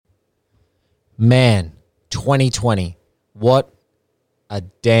Man, 2020. What a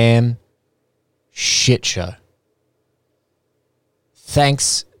damn shit show.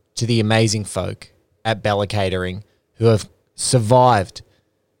 Thanks to the amazing folk at Bella Catering who have survived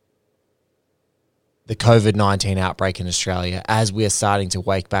the COVID-19 outbreak in Australia as we are starting to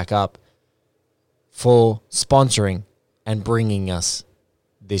wake back up, for sponsoring and bringing us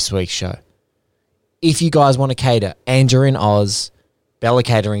this week's show. If you guys want to cater and you're in Oz,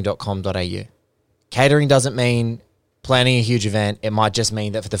 bellacatering.com.au. Catering doesn't mean planning a huge event. It might just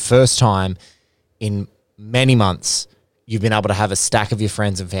mean that for the first time in many months, you've been able to have a stack of your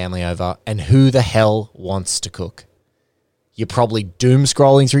friends and family over, and who the hell wants to cook? You're probably doom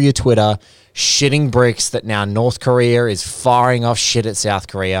scrolling through your Twitter, shitting bricks that now North Korea is firing off shit at South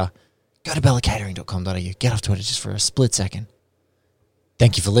Korea. Go to bellacatering.com.au. Get off Twitter just for a split second.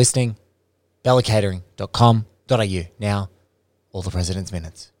 Thank you for listening. bellacatering.com.au. Now, all the President's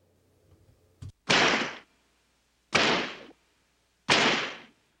Minutes.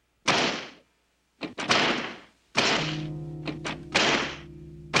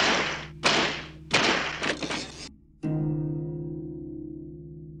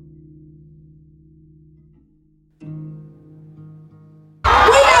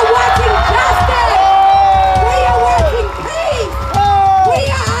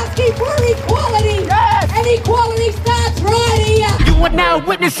 Now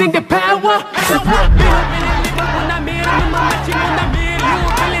witnessing the power.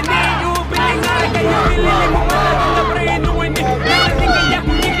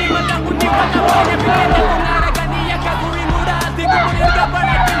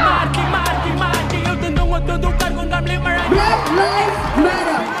 Black lives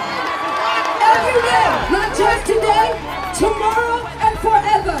matter. Every day, not just today, tomorrow and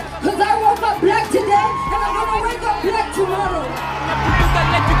forever. Cause I woke up black today and I'm gonna wake up black tomorrow.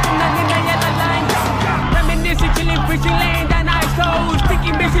 Reminiscing, chilling, fishing, laying down our souls.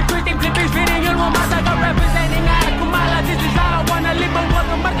 Sticking, busy, twisting, flipping, spinning. Your mama representing Kumala. This is how I wanna live.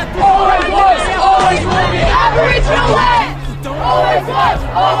 Always was, always will be Aboriginal land. Always was,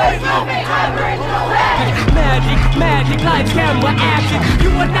 always will be Aboriginal land. Magic, lights, camera, action.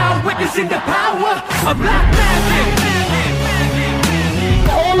 You are now witnessing the power of black magic.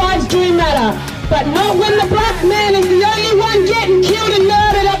 All lives do matter, but not when the black man is the only one getting killed and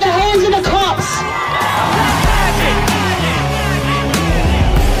murdered at the hands of the cops.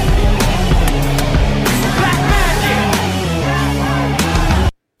 Black magic. Black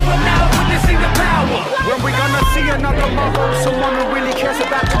magic. We're now witnessing the power. When we gonna see another mother, someone who really cares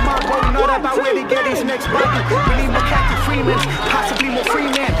about tomorrow, not about where they get his next bite. We need more Captain Freemans, possibly more free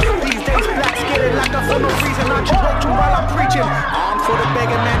men. These days blacks get it locked up for no reason. Aren't you watching while I'm preaching? Armed for the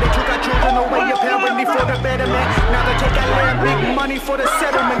beggar man, they took our children away apparently for the better man. Now they take our land, big money for the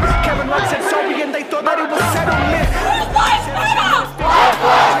settlement. Kevin Rudd said sorry and they thought that it was settlement. Black lives matter! Black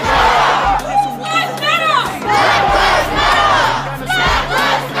lives matter! Black lives matter! Black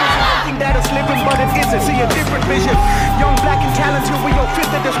lives matter! Think that it's living, but it isn't. See a different vision. Young, black, and talented, we all fit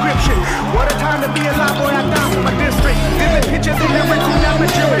the description. What a time to be alive, boy, I'm down from my district. Vivid pictures, the lyrical, now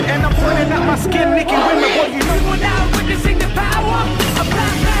maturing. And I'm pointing out my skin, nicking women. What you know? We're now witnessing the power of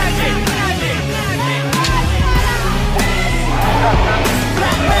black magic. Black magic.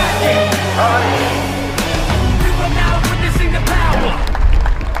 We are now witnessing the power.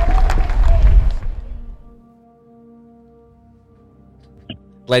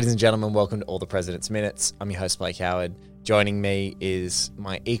 Ladies and gentlemen, welcome to All the President's Minutes. I'm your host, Blake Howard. Joining me is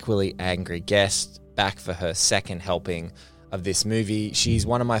my equally angry guest, back for her second helping of this movie. She's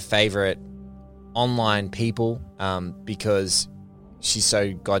one of my favorite online people because she's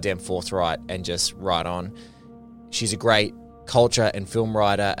so goddamn forthright and just right on. She's a great culture and film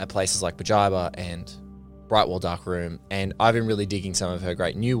writer at places like Pajiba and Bright Wall Dark Room, and I've been really digging some of her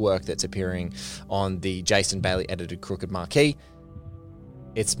great new work that's appearing on the Jason Bailey edited Crooked Marquee.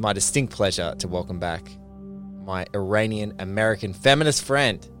 It's my distinct pleasure to welcome back my Iranian-American feminist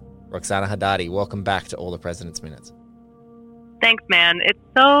friend, Roxana Hadadi. Welcome back to All the President's Minutes. Thanks, man. It's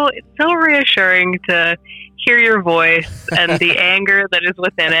so reassuring to hear your voice and the anger that is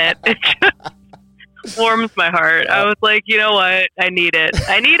within it. It just warms my heart. I was like, you know what? I need it,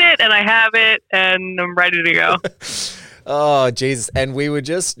 and I have it, and I'm ready to go. Oh, Jesus. And we were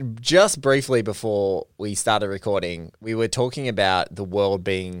just briefly before we started recording, we were talking about the world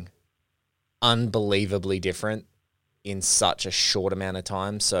being unbelievably different in such a short amount of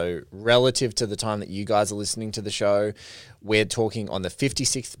time. So relative to the time that you guys are listening to the show, we're talking on the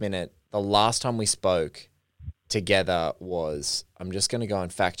 56th minute. The last time we spoke together was, I'm just going to go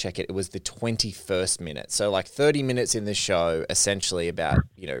and fact check it. It was the 21st minute. So like 30 minutes in the show, essentially about,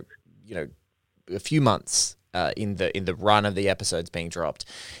 a few months in the run of the episodes being dropped,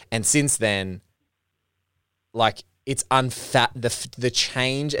 and since then, like it's the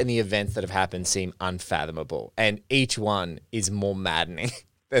change and the events that have happened seem unfathomable, and each one is more maddening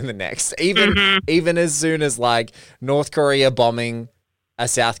than the next. Even as soon as like North Korea bombing a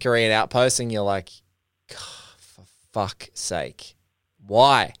South Korean outpost, and you're like, for fuck's sake,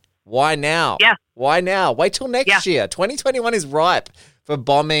 why? Why now? Yeah. Why now? Wait till next year. 2021 is ripe for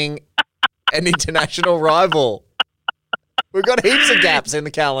bombing an international rival. We've got heaps of gaps in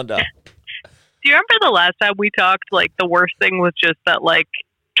the calendar. Do you remember the last time we talked, like, the worst thing was just that, like,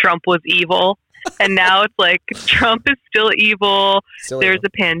 Trump was evil? And now it's like, Trump is still evil. There's a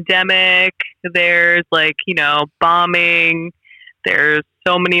pandemic. There's, like, you know, bombing. There's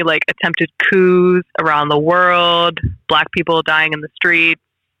so many, like, attempted coups around the world. Black people dying in the streets.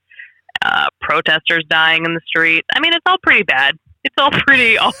 Protesters dying in the street. I mean, it's all pretty bad. It's all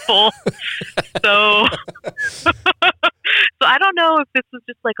pretty awful. So I don't know if this was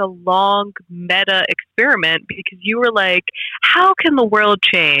just like a long meta experiment, because you were like, how can the world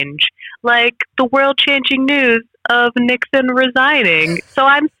change? Like the world changing news of Nixon resigning. So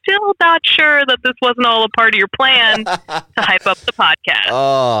I'm still not sure that this wasn't all a part of your plan to hype up the podcast.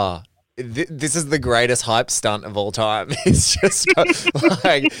 Oh, this is the greatest hype stunt of all time. It's just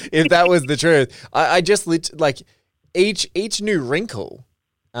like, if that was the truth, I just like each new wrinkle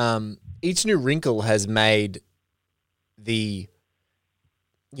has made the,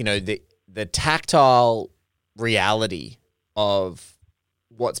 you know, the tactile reality of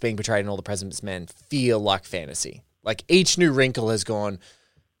what's being portrayed in All the President's Men feel like fantasy. Like each new wrinkle has gone,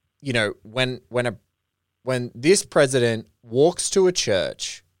 you know, when this president walks to a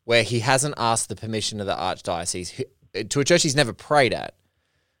church where he hasn't asked the permission of the archdiocese, to a church he's never prayed at,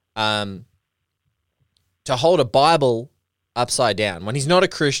 to hold a Bible upside down, when he's not a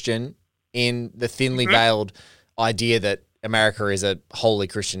Christian in the thinly veiled idea that America is a wholly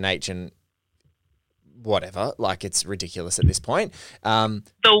Christian nation, whatever, like it's ridiculous at this point. The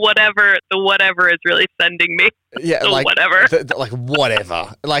whatever is really sending me. Yeah, like whatever. Like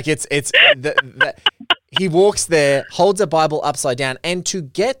whatever. Like it's he walks there, holds a Bible upside down, and to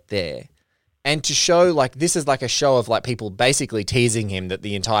get there and to show like this is like a show of like people basically teasing him that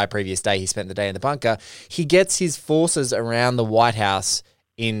the entire previous day he spent the day in the bunker, he gets his forces around the White House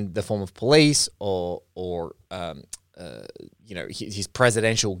in the form of police or you know, his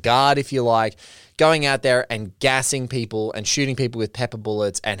presidential guard, if you like, going out there and gassing people and shooting people with pepper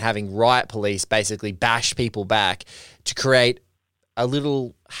bullets and having riot police basically bash people back to create a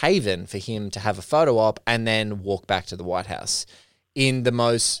little haven for him to have a photo op and then walk back to the White House in the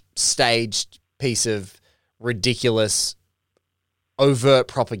most staged piece of ridiculous, overt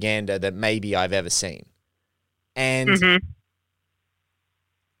propaganda that maybe I've ever seen. And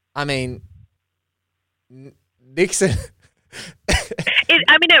I mean, Nixon.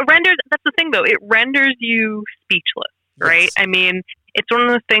 It renders, that's the thing though, it renders you speechless, right? Yes. I mean, it's one of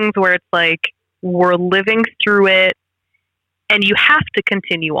those things where it's like, we're living through it and you have to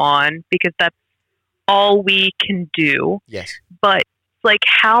continue on because that's all we can do. Yes. But like,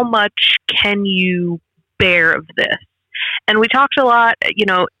 how much can you bear of this? And we talked a lot, you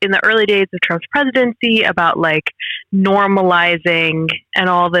know, in the early days of Trump's presidency about like normalizing and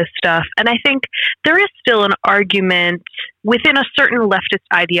all this stuff. And I think there is still an argument within a certain leftist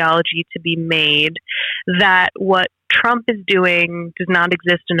ideology to be made that what Trump is doing does not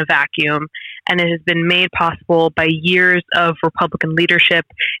exist in a vacuum, and it has been made possible by years of Republican leadership.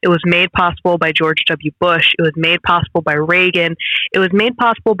 It was made possible by George W. Bush. It was made possible by Reagan. It was made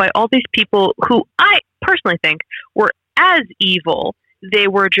possible by all these people who I personally think were as evil. They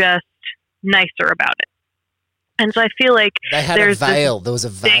were just nicer about it. And so I feel like they had a veil. There was a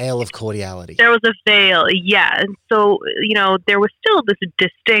veil of cordiality. There was a veil, yeah. And so, you know, there was still this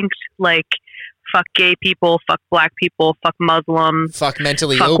distinct, like, fuck gay people, fuck black people, fuck Muslims, fuck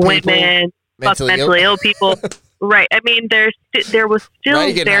mentally fuck ill women, people, fuck mentally ill people. Right. I mean, there was still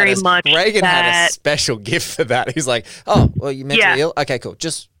Reagan Reagan had a special gift for that. He's like, oh, well, you mentally ill? Okay, cool.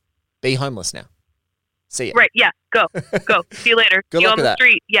 Just be homeless now. See ya. Right. Yeah. Go. See you later. Good you luck on with the that.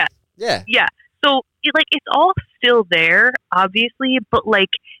 street. Yeah. Yeah. Yeah. So, like, it's all still there, obviously, but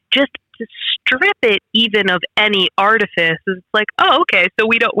like, just to strip it even of any artifice, it's like, oh, okay, so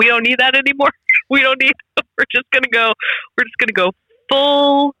we don't need that anymore. We're just gonna go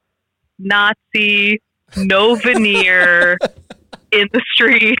full Nazi, no veneer in the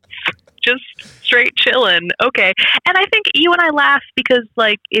streets, just straight chilling. Okay. And I think you and I laugh because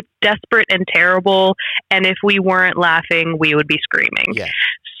like it's desperate and terrible, and if we weren't laughing, we would be screaming. Yeah.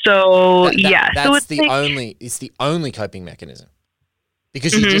 So that's so it's the only coping mechanism.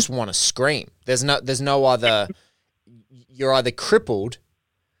 because you just want to scream. There's no other. You're either crippled,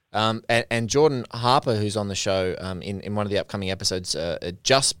 and Jordan Harper, who's on the show in one of the upcoming episodes,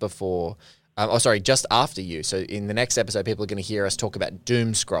 just after you. So in the next episode, people are going to hear us talk about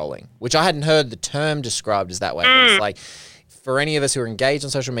doom scrolling, which I hadn't heard the term described as that way. But it's like, for any of us who are engaged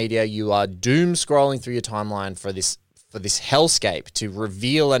on social media, you are doom scrolling through your timeline for this hellscape to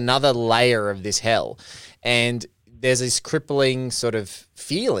reveal another layer of this hell. And there's this crippling sort of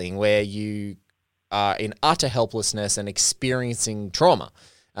feeling where you are in utter helplessness and experiencing trauma.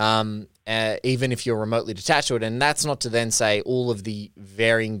 Even if you're remotely detached to it. And that's not to then say all of the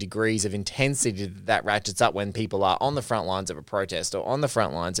varying degrees of intensity that ratchets up when people are on the front lines of a protest or on the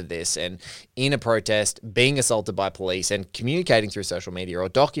front lines of this and in a protest being assaulted by police and communicating through social media or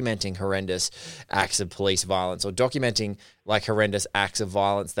documenting horrendous acts of police violence or documenting like horrendous acts of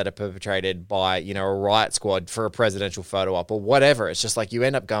violence that are perpetrated by, a riot squad for a presidential photo op or whatever. It's just like you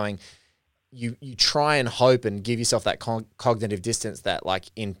end up going... You try and hope and give yourself that cognitive distance that, like,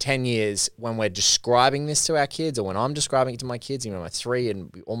 in 10 years, when we're describing this to our kids or when I'm describing it to my kids, my 3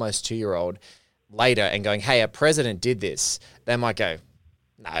 and almost 2-year-old later and going, hey, a president did this, they might go,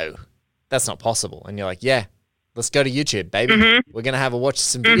 no, that's not possible. And you're like, yeah, let's go to YouTube, baby. We're going to watch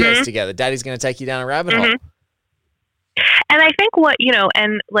some videos together. Daddy's going to take you down a rabbit hole. And I think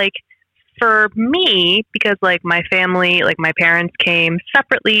for me, because like my family, like my parents came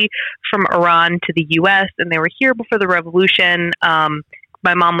separately from Iran to the U.S. and they were here before the revolution.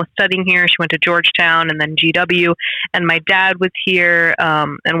 My mom was studying here. She went to Georgetown and then GW. And my dad was here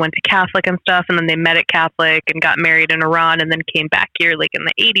and went to Catholic and stuff. And then they met at Catholic and got married in Iran and then came back here like in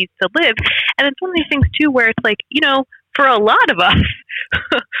the 80s to live. And it's one of these things too where it's like, for a lot of us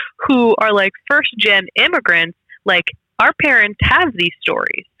who are like first-gen immigrants, like our parents have these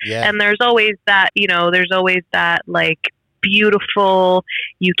stories. Yeah. And there's always that, like beautiful,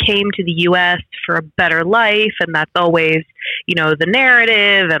 you came to the U.S. for a better life. And that's always, the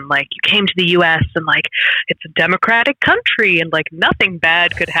narrative. And like, you came to the U.S. and like, it's a democratic country and like nothing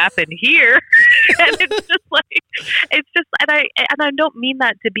bad could happen here. And it's just, and I don't mean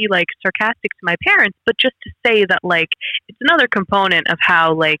that to be like sarcastic to my parents, but just to say that like, it's another component of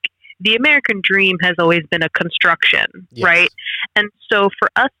how like, the American dream has always been a construction, right? And so for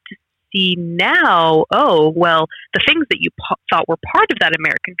us to see now, the things that you thought were part of that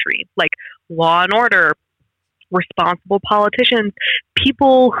American dream, like law and order, responsible politicians,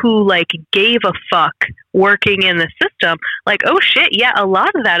 people who like gave a fuck working in the system, like, oh shit, yeah, a lot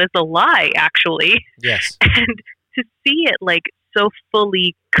of that is a lie, actually. Yes. And to see it like so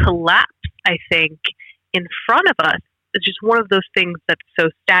fully collapse, I think, in front of us, it's just one of those things that's so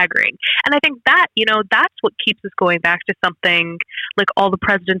staggering. And I think that, that's what keeps us going back to something like All the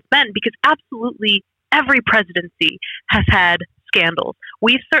President's Men, because absolutely every presidency has had scandals.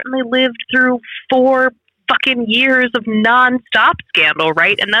 We've certainly lived through 4 fucking years of nonstop scandal,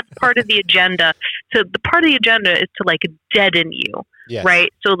 right? And that's part of the agenda. So the part of the agenda is to like deaden you,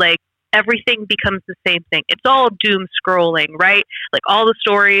 right? So like, everything becomes the same thing. It's all doom scrolling, right? Like all the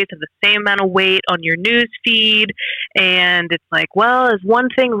stories have the same amount of weight on your news feed. And it's like, well, is one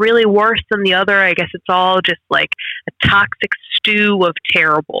thing really worse than the other? I guess it's all just like a toxic stew of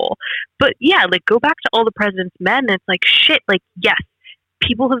terrible. But yeah, like go back to All the President's Men. And it's like, shit, like, yes,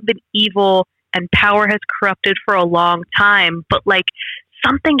 people have been evil and power has corrupted for a long time. But like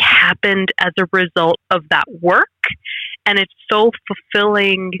something happened as a result of that work. And it's so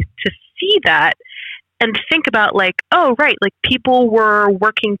fulfilling to see that and think about like, oh, right, like people were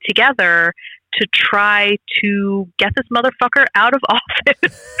working together to try to get this motherfucker out of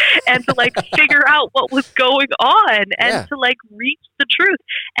office and to like figure out what was going on and to like reach the truth.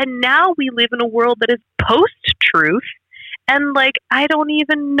 And now we live in a world that is post-truth. And like, I don't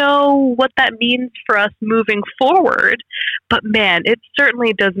even know what that means for us moving forward. But man, it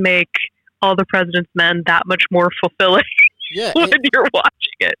certainly does make All the President's Men that much more fulfilling when you're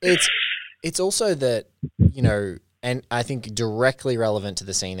watching it. It's also that, and I think directly relevant to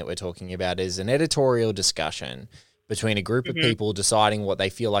the scene that we're talking about is an editorial discussion between a group of people deciding what they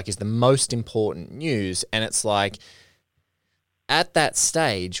feel like is the most important news. And it's like, at that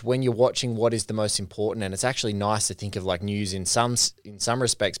stage, when you're watching what is the most important, and it's actually nice to think of like news in some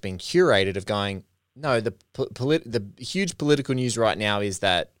respects being curated of going, no, the huge political news right now is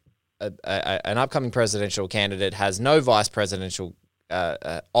that an upcoming presidential candidate has no vice presidential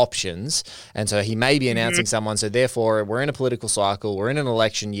options, and so he may be announcing someone, so therefore we're in a political cycle, we're in an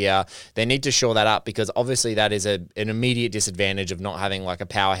election year, they need to shore that up because obviously that is an immediate disadvantage of not having like a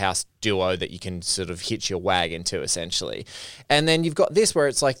powerhouse duo that you can sort of hitch your wagon to essentially. And then you've got this where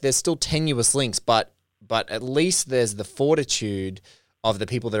it's like there's still tenuous links, but at least there's the fortitude of the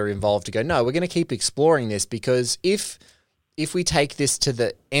people that are involved to go, no, we're going to keep exploring this, because if we take this to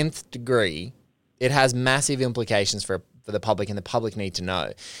the nth degree, it has massive implications for the public, and the public need to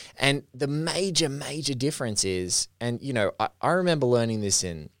know. And the major difference is, and I remember learning this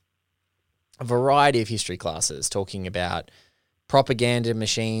in a variety of history classes, talking about propaganda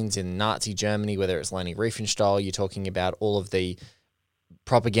machines in Nazi Germany, whether it's Leni Riefenstahl, you're talking about all of the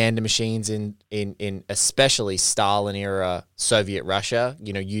propaganda machines in especially Stalin era Soviet Russia,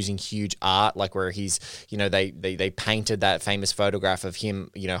 using huge art, like where he's, they painted that famous photograph of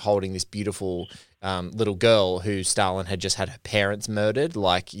him, holding this beautiful little girl who Stalin had just had her parents murdered.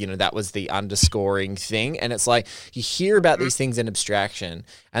 Like, that was the underscoring thing. And it's like, you hear about these things in abstraction,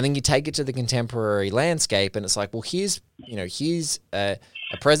 and then you take it to the contemporary landscape, and it's like, well, here's a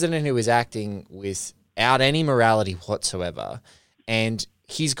president who is acting without any morality whatsoever. And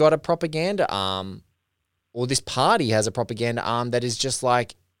he's got a propaganda arm, or this party has a propaganda arm that is just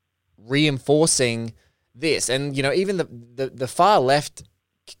like reinforcing this. And, even the far left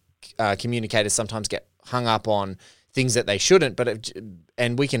communicators sometimes get hung up on things that they shouldn't,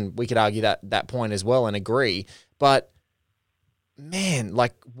 and we could argue that point as well and agree. But man,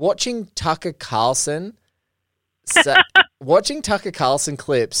 like watching Tucker Carlson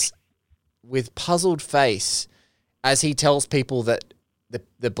clips with puzzled face as he tells people that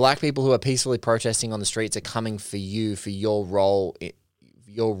the black people who are peacefully protesting on the streets are coming for you, for your role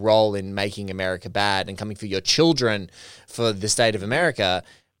in making America bad, and coming for your children, for the state of America.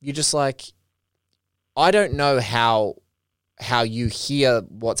 You're just like, I don't know how you hear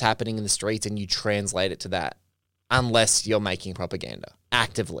what's happening in the streets and you translate it to that, unless you're making propaganda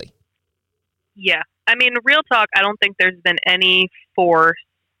actively. Yeah. I mean, real talk, I don't think there's been any force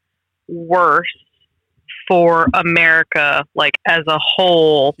worse for America, like as a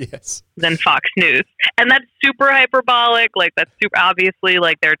whole, than Fox News. And that's super hyperbolic. Like, that's super obviously,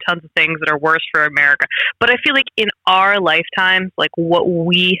 like, there are tons of things that are worse for America. But I feel like in our lifetimes, like what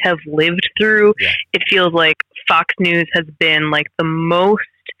we have lived through, it feels like Fox News has been like the most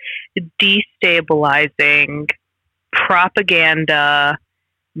destabilizing, propaganda,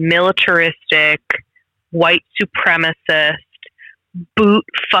 militaristic, white supremacist, boot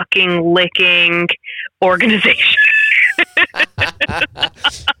fucking licking organization.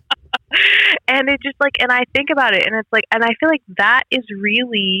 And it just like, and I think about it, and it's like, and I feel like that is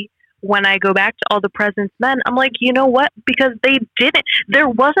really, when I go back to All the President's Men, I'm like, you know what? Because there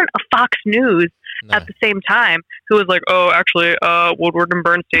wasn't a Fox News at the same time who was like, oh, actually, Woodward and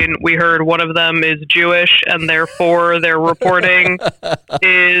Bernstein, we heard one of them is Jewish, and therefore their reporting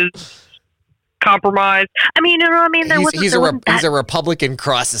is compromised. I mean, you know what I mean? He's a Republican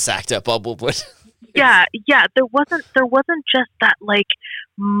crisis actor, Bob Woodward. Yeah. There wasn't just that like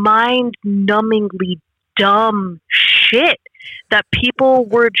mind-numbingly dumb shit that people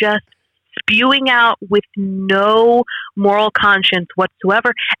were just spewing out with no moral conscience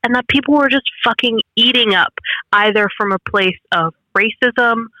whatsoever, and that people were just fucking eating up, either from a place of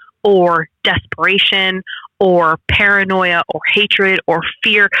racism or desperation or paranoia or hatred or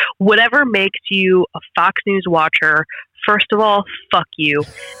fear. Whatever makes you a Fox News watcher, first of all, fuck you.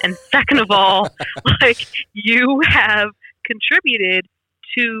 And second of all, like, you have contributed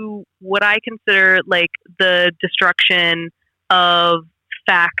to what I consider like the destruction of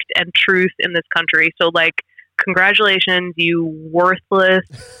fact and truth in this country. So like, congratulations, you worthless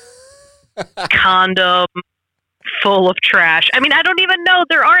condom full of trash. I mean, I don't even know.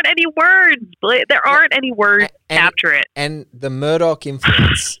 There aren't any words. There aren't any words to capture it. And the Murdoch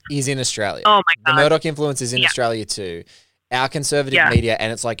influence is in Australia. Oh my God. The Murdoch influence is in Australia too. Our conservative media,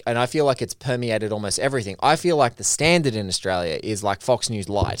 and it's like, and I feel like it's permeated almost everything. I feel like the standard in Australia is like Fox News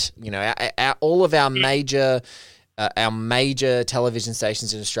Light. You know, all of our major television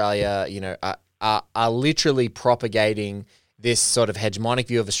stations in Australia, you know, are literally propagating this sort of hegemonic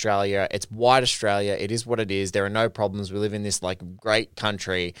view of Australia. It's white Australia. It is what it is. There are no problems. We live in this like great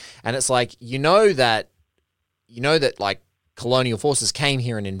country. And it's like, you know that like colonial forces came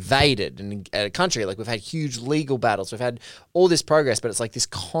here and invaded a country. Like, we've had huge legal battles. We've had all this progress, but it's like this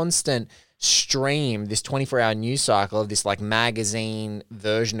constant stream, this 24-hour news cycle of this like magazine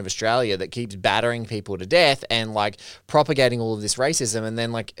version of Australia that keeps battering people to death and like propagating all of this racism. And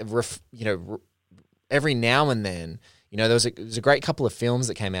then like, every now and then, you know, there was a great couple of films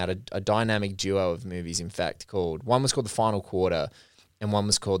that came out, a dynamic duo of movies, in fact, one was called The Final Quarter and one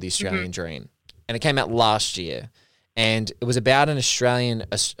was called The Australian Dream. And it came out last year. And it was about an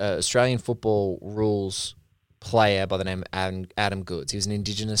Australian football rules player by the name of Adam Goodes. He was an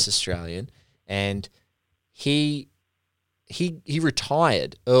Indigenous Australian, and he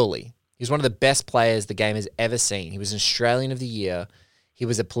retired early. He was one of the best players the game has ever seen. He was an Australian of the Year, He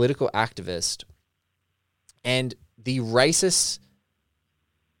was a political activist. And the racist,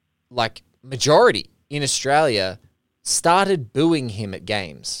 like, majority in Australia started booing him at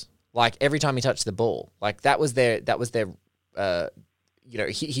games. Like, every time he touched the ball. Like, that was their he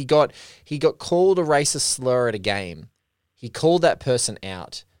got called a racist slur at a game. He called that person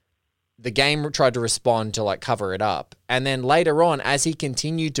out. The game tried to respond to, like, cover it up. And then later on, as he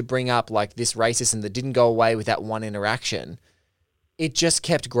continued to bring up, like, this racism that didn't go away with that one interaction, it just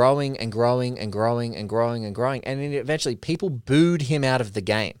kept growing and growing and growing and growing and growing. And then eventually people booed him out of the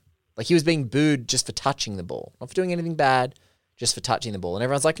game. Like, he was being booed just for touching the ball. Not for doing anything bad, just for touching the ball. And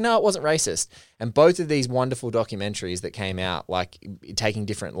everyone's like, no, it wasn't racist. And both of these wonderful documentaries that came out, like, taking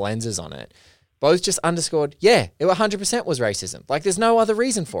different lenses on it, both just underscored, yeah, it 100% was racism. Like, there's no other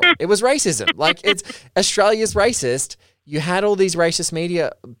reason for it. It was racism. Like, it's Australia's racist. You had all these racist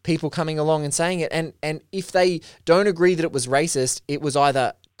media people coming along and saying it. And if they don't agree that it was racist, it was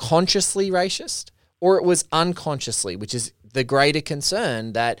either consciously racist or it was unconsciously, which is the greater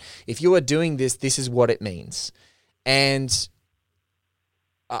concern that if you are doing this, this is what it means. And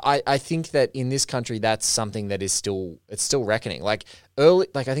I think that in this country, that's something that is still reckoning. Like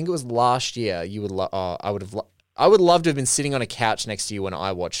I think it was last year. I would love to have been sitting on a couch next to you when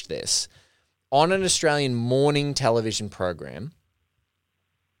I watched this on an Australian morning television program.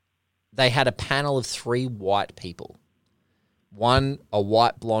 They had a panel of 3 white people, one a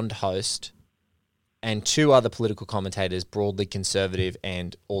white blonde host, and 2 other political commentators, broadly conservative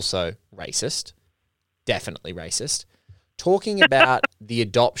and also racist, definitely racist, talking about the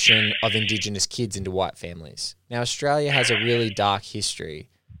adoption of Indigenous kids into white families. Now, Australia has a really dark history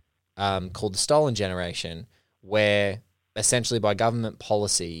called the Stolen Generation, where essentially by government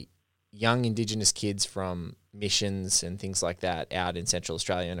policy, young Indigenous kids from missions and things like that out in Central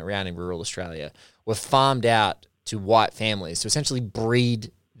Australia and around in rural Australia were farmed out to white families to essentially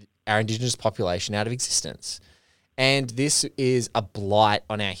breed our Indigenous population out of existence. And this is a blight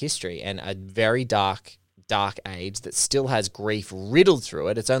on our history and a very dark age that still has grief riddled through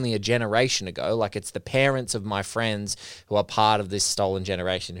it. It's only a generation ago. Like, it's the parents of my friends who are part of this stolen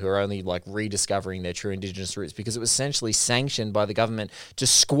generation who are only, like, rediscovering their true Indigenous roots because it was essentially sanctioned by the government to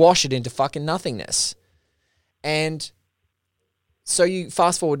squash it into fucking nothingness. And so you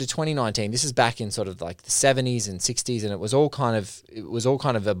fast forward to 2019. This is back in sort of like the 70s and 60s, and it was all kind of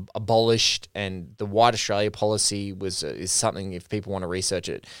abolished. And the White Australia policy is something, if people want to research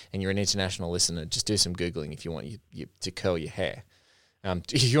it, and you're an international listener, just do some googling if you want you to curl your hair.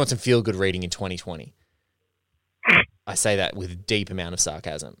 If you want some feel good reading in 2020, I say that with a deep amount of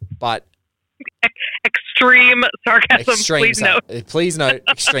sarcasm, but. Extreme sarcasm, please note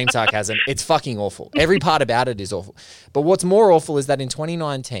extreme sarcasm. It's fucking awful. Every part about it is awful. But what's more awful is that in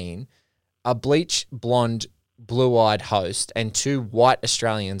 2019, a bleach blonde, blue-eyed host and 2 white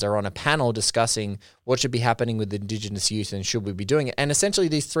Australians are on a panel discussing what should be happening with Indigenous youth and should we be doing it. And essentially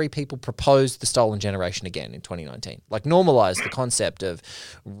these 3 people proposed the stolen generation again in 2019. Like, normalised the concept of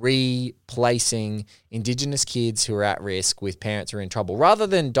replacing Indigenous kids who are at risk with parents who are in trouble, rather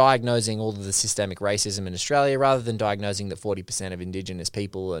than diagnosing all of the systemic racism in Australia, rather than diagnosing that 40% of Indigenous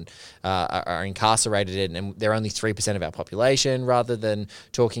people are incarcerated and they're only 3% of our population, rather than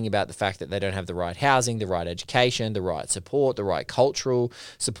talking about the fact that they don't have the right housing, the right education, the right support, the right cultural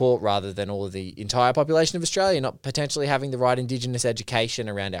support, rather than all of the entire population of Australia not potentially having the right Indigenous education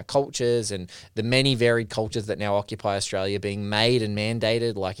around our cultures and the many varied cultures that now occupy Australia being made and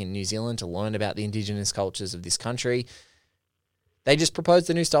mandated, like in New Zealand, to learn about the Indigenous cultures of this country. They just proposed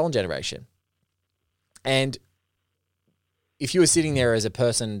the new stolen generation. And if you were sitting there as a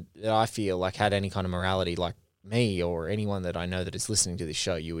person that I feel like had any kind of morality, like me or anyone that I know that is listening to this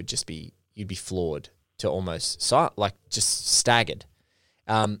show, you'd be floored to almost just staggered.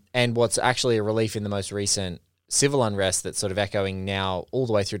 And what's actually a relief in the most recent civil unrest that's sort of echoing now all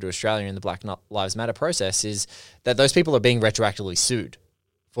the way through to Australia in the Black Lives Matter process is that those people are being retroactively sued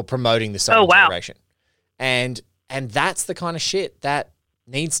for promoting the stolen generation. And that's the kind of shit that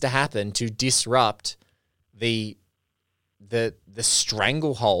needs to happen to disrupt the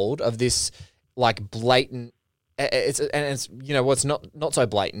stranglehold of this, like, blatant. It's you know what's not so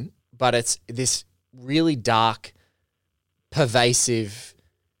blatant, but it's this really dark, pervasive,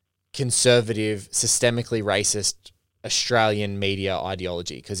 conservative, systemically racist Australian media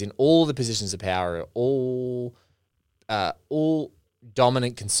ideology. Because in all the positions of power are all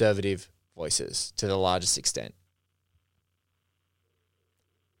dominant conservative voices to the largest extent.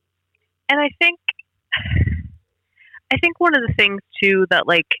 And I think one of the things too that,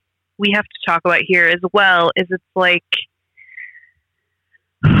 like, we have to talk about here as well is it's like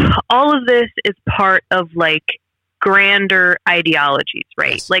all of this is part of, like, grander ideologies,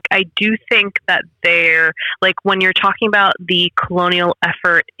 right? Yes. Like, I do think that they're, like, when you're talking about the colonial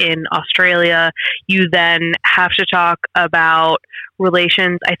effort in Australia, you then have to talk about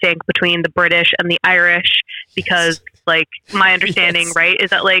relations, I think, between the British and the Irish, because, like, my understanding, Yes. right,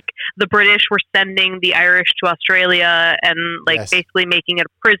 is that, like, the British were sending the Irish to Australia and, like, Yes. basically making it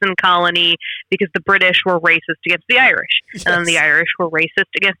a prison colony because the British were racist against the Irish. Yes. And then the Irish were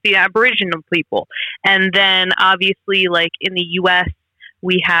racist against the Aboriginal people. And then, obviously, like, in the U.S.,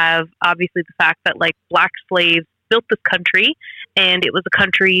 we have, obviously, the fact that, like, black slaves built this country, and it was a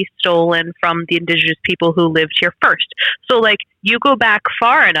country stolen from the indigenous people who lived here first. So, like, you go back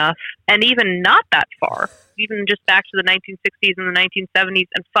far enough, and even not that far, even just back to the 1960s and the 1970s,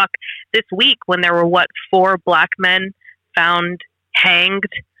 and fuck, this week when there were, 4 black men found hanged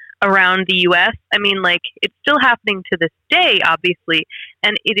around the U.S. I mean, like, it's still happening to this day, obviously,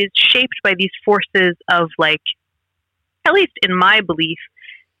 and it is shaped by these forces of, like, at least in my belief,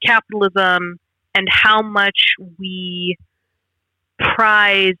 capitalism and how much we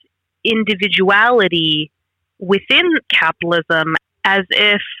prize individuality within capitalism as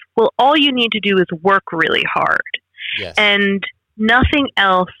if, well, all you need to do is work really hard. Yes. And nothing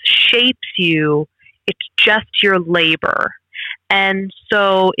else shapes you. It's just your labor. And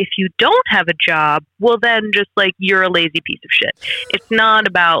so if you don't have a job, well, then just, like, you're a lazy piece of shit. It's not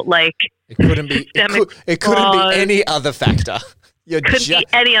about, like, It couldn't be. It couldn't be any other factor. Could be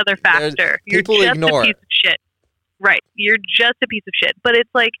any other factor. You're people just ignore a piece of shit. Right. You're just a piece of shit. But it's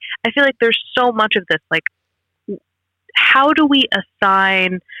like, I feel like there's so much of this. Like, how do we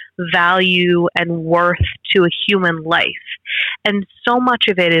assign value and worth to a human life? And so much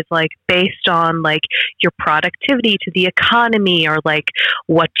of it is, like, based on, like, your productivity to the economy, or, like,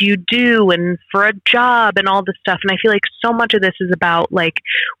 what do you do and for a job and all this stuff. And I feel like so much of this is about, like,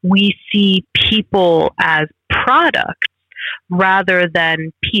 we see people as products rather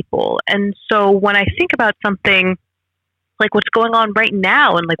than people. And so when I think about something like what's going on right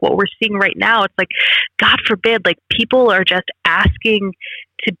now and, like, what we're seeing right now, it's like, God forbid, like, people are just asking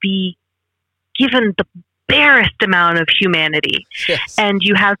to be given the barest amount of humanity. Yes. And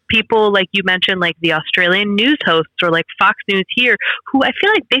you have people, like you mentioned, like the Australian news hosts or, like, Fox News here, who I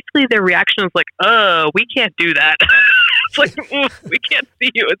feel like basically their reaction is like, oh, we can't do that. It's like, we can't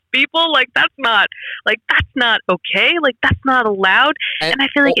see you as people. Like, that's not okay. Like, that's not allowed. And I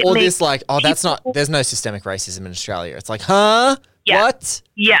feel like or it makes this, like, oh, that's not, there's no systemic racism in Australia. It's like, huh? Yeah. What?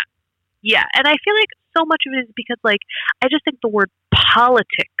 Yeah. Yeah. And I feel like so much of it is because, like, I just think the word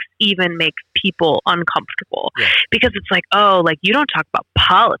politics even makes people uncomfortable. Yeah. Because it's like, oh, like, you don't talk about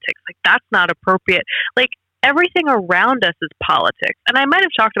politics. Like, that's not appropriate. Like, everything around us is politics. And I might have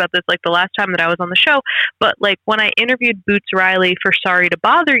talked about this, like, the last time that I was on the show, but, like, when I interviewed Boots Riley for Sorry to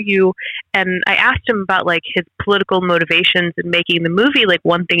Bother You, and I asked him about, like, his political motivations in making the movie, like,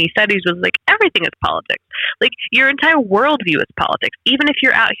 one thing he said, he was like, everything is politics. Like, your entire worldview is politics. Even if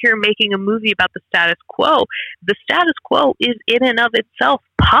you're out here making a movie about the status quo is in and of itself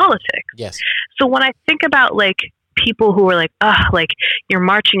politics. Yes. So when I think about, like, people who are like, like, you're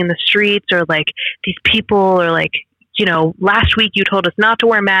marching in the streets, or, like, these people are like, you know, last week you told us not to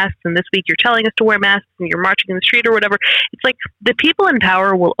wear masks, and this week you're telling us to wear masks, and you're marching in the street or whatever. It's like the people in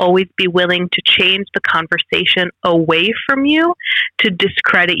power will always be willing to change the conversation away from you to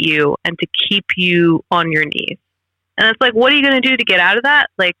discredit you and to keep you on your knees. And it's like, what are you going to do to get out of that?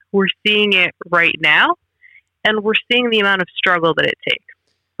 Like, we're seeing it right now, and we're seeing the amount of struggle that it takes.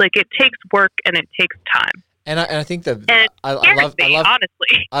 Like, it takes work and it takes time. And I think that I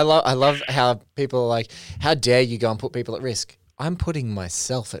love how people are like, how dare you go and put people at risk? I'm putting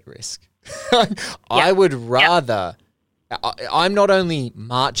myself at risk. I would rather. I'm not only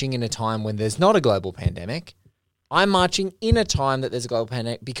marching in a time when there's not a global pandemic. I'm marching in a time that there's a global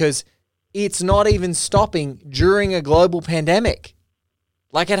pandemic because it's not even stopping during a global pandemic.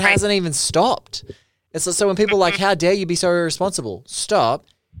 Like, it hasn't even stopped. So when people are like, how dare you be so irresponsible? Stop.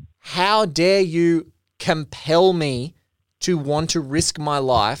 How dare you compel me to want to risk my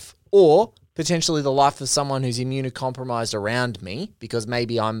life or potentially the life of someone who's immunocompromised around me, because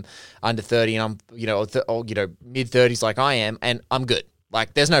maybe I'm under 30 and I'm, mid 30s like I am, and I'm good.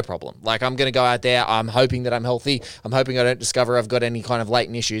 Like, there's no problem. Like, I'm going to go out there. I'm hoping that I'm healthy. I'm hoping I don't discover I've got any kind of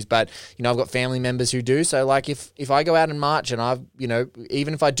latent issues. But, I've got family members who do. So, like, if I go out and march and I've,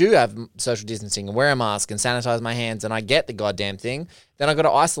 even if I do have social distancing and wear a mask and sanitize my hands and I get the goddamn thing, then I've got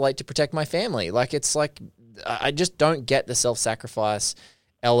to isolate to protect my family. Like, it's like, I just don't get the self-sacrifice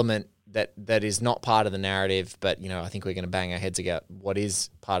element that is not part of the narrative. But, I think we're going to bang our heads about what is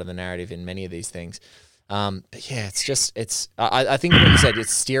part of the narrative in many of these things. But yeah, I think what you said,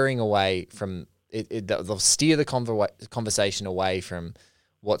 it's steering away from they'll steer the conversation away from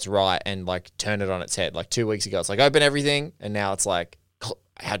what's right and like turn it on its head. Like 2 weeks ago, it's like open everything, and now it's like,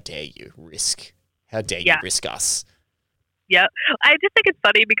 how dare you risk? How dare you risk us? Yeah, I just think it's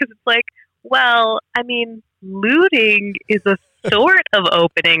funny because it's like, well, I mean, looting is a sort of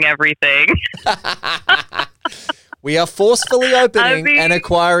opening everything. We are forcefully opening and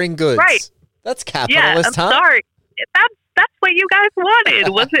acquiring goods. Right. That's capitalist, I'm sorry. That's what you guys wanted,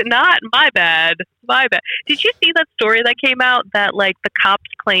 was it not? My bad. Did you see that story that came out that like the cops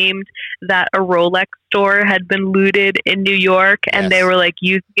claimed that a Rolex store had been looted in New York and they were like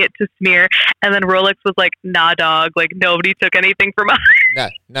using it to smear, and then Rolex was like, nah dog, like nobody took anything from us.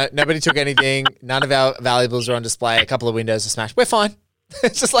 No, nobody took anything. None of our valuables are on display. A couple of windows are smashed. We're fine.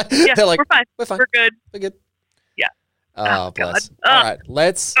 It's just like they're like, we're fine. We're fine. We're good. We're good. Yeah. Oh, bless. All right,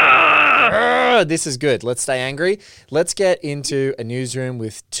 let's. This is good. Let's stay angry. Let's get into a newsroom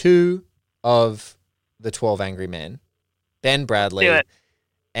with two of the 12 angry men, Ben Bradley,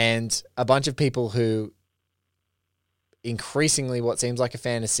 and a bunch of people who, increasingly, what seems like a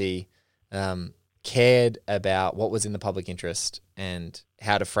fantasy, cared about what was in the public interest and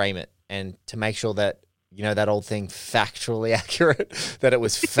how to frame it, and to make sure that, you know, that old thing, factually accurate, that it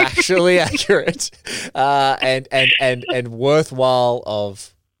was factually accurate, and worthwhile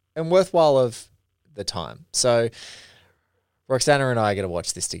of the time. So Roxana and I are going to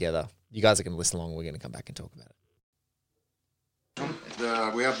watch this together. You guys are going to listen along. We're going to come back and talk about it.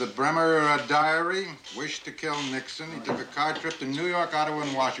 We have the Bremer diary. Wished to kill Nixon. He took a car trip to New York, Ottawa,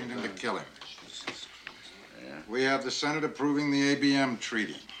 and Washington to kill him. We have the Senate approving the ABM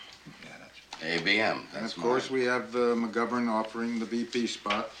treaty. ABM. And of course, we have McGovern offering the VP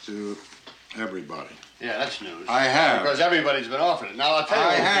spot to everybody. Yeah, that's news. I have. Because everybody's been offered it. Now, I'll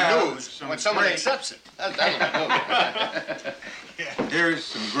tell you what's news when someone accepts it. That's Here's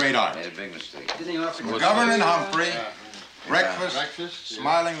some great art. a big mistake. McGovern and Humphrey, breakfast,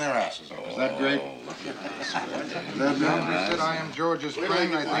 smiling their asses off. Is that great? That Humphrey said, I am George's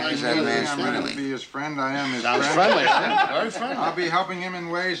friend. I think he's amazing. I'm ready to be his friend. I am his friend. Sounds friendly, huh? Very friendly. I'll be helping him in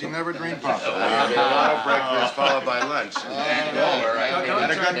ways he never dreamed possible. There'll be a lot of breakfast followed by lunch.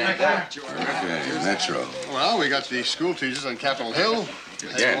 Metro. Well, we got the school teachers on Capitol Hill.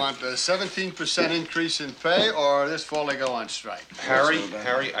 They want a 17% increase in pay, or this fall they go on strike. Harry,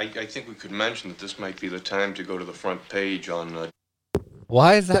 I think we could mention that this might be the time to go to the front page on...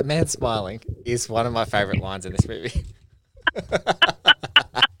 Why is that man smiling? Is one of my favorite lines in this movie.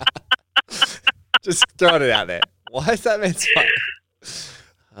 Just throwing it out there. Why is that man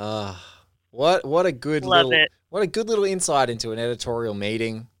smiling? What a good little insight into an editorial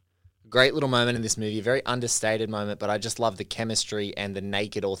meeting. Great little moment in this movie, a very understated moment, but I just love the chemistry and the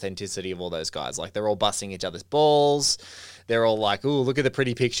naked authenticity of all those guys. Like, they're all busting each other's balls. They're all like, ooh, look at the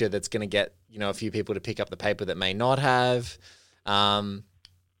pretty picture that's going to get, you know, a few people to pick up the paper that may not have.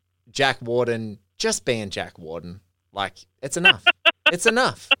 Jack Warden just being Jack Warden. Like, it's enough. It's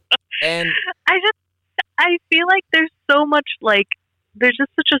enough. And I feel like there's so much, like, there's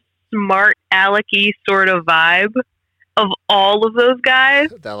just such a smart alecky sort of vibe of all of those guys.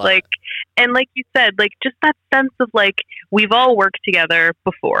 Like, and like you said, like, just that sense of, like, we've all worked together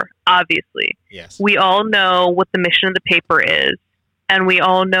before, obviously. Yes. We all know what the mission of the paper is, and we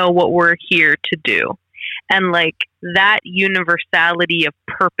all know what we're here to do. And, like, that universality of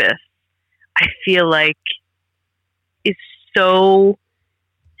purpose, I feel like, is so,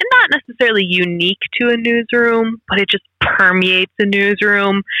 not necessarily unique to a newsroom, but it just permeates a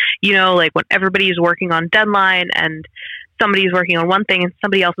newsroom. You know, like when everybody is working on deadline and somebody's working on one thing and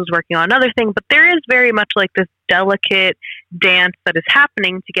somebody else is working on another thing, but there is very much like this delicate dance that is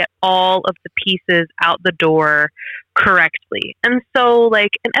happening to get all of the pieces out the door correctly. And so,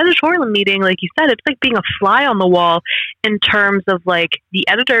 like, an editorial meeting, like you said, it's like being a fly on the wall in terms of, like, the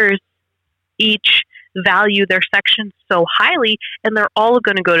editors each value their section so highly, and they're all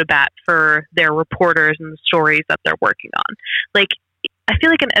going to go to bat for their reporters and the stories that they're working on. Like, I feel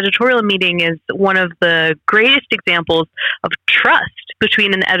like an editorial meeting is one of the greatest examples of trust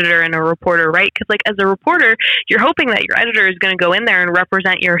between an editor and a reporter, right? Because, like, as a reporter, you're hoping that your editor is going to go in there and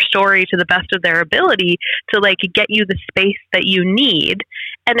represent your story to the best of their ability to, like, get you the space that you need.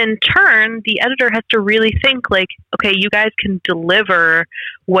 And in turn, the editor has to really think, like, okay, you guys can deliver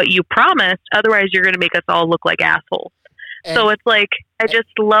what you promised, otherwise you're going to make us all look like assholes. And so it's like, I just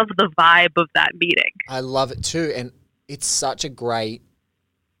love the vibe of that meeting. I love it too. And it's such a great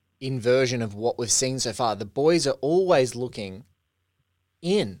inversion of what we've seen so far. The boys are always looking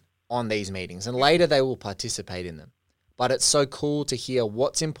in on these meetings, and later they will participate in them. but it's so cool to hear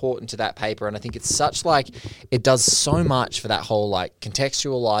what's important to that paper. And I think it's such like, it does so much for that whole like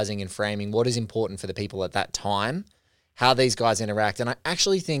contextualizing and framing what is important for the people at that time, how these guys interact. And I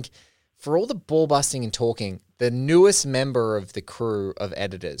actually think for all the ball busting and talking, the newest member of the crew of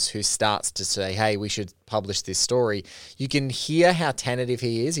editors who starts to say, hey, we should publish this story, you can hear how tentative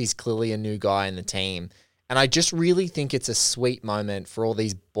he is. He's clearly a new guy in the team. And I just really think it's a sweet moment for all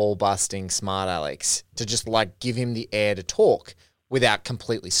these ball-busting smart Alex to just like give him the air to talk without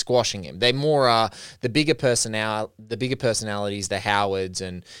completely squashing him. They more the bigger personalities, the Howards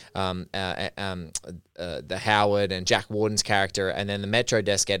and the Howard and Jack Warden's character, and then the Metro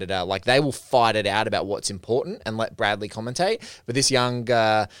desk editor. Like they will fight it out about what's important and let Bradley commentate. But this young,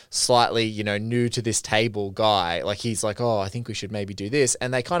 slightly new to this table guy, like he's like, oh, I think we should maybe do this,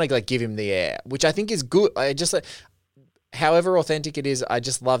 and they kind of like give him the air, which I think is good. I just like. However authentic it is, I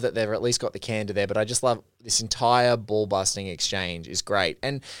just love that they've at least got the candor there, but I just love this entire ball-busting exchange is great.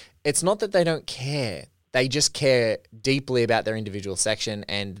 And it's not that they don't care. They just care deeply about their individual section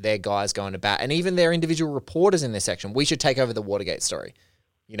and their guys going to bat, and even their individual reporters in their section. We should take over the Watergate story,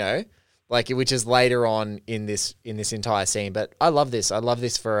 like which is later on in this entire scene. But I love this. I love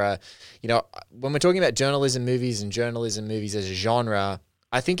this for, when we're talking about journalism movies and journalism movies as a genre,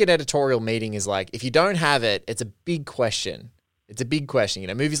 I think an editorial meeting is like, if you don't have it, it's a big question. It's a big question.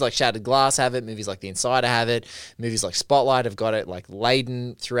 Movies like Shattered Glass have it. Movies like The Insider have it. Movies like Spotlight have got it. Like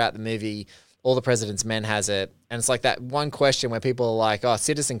laden throughout the movie. All the President's Men has it. And it's like that one question where people are like, oh,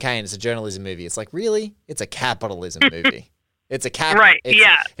 Citizen Kane, it's a journalism movie. It's like, really? It's a capitalism movie. It's a right.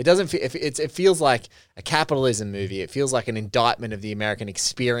 Yeah. It doesn't. It feels like a capitalism movie. It feels like an indictment of the American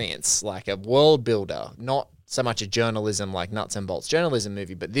experience, like a world builder, not so much a journalism like nuts and bolts journalism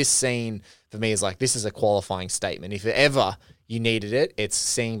movie. But this scene for me is like, this is a qualifying statement. If ever you needed it, it's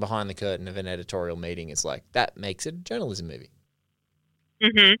seeing behind the curtain of an editorial meeting. It's like, that makes it a journalism movie.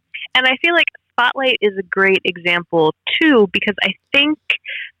 Mm-hmm. And I feel like Spotlight is a great example too, because I think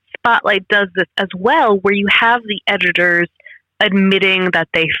Spotlight does this as well, where you have the editors admitting that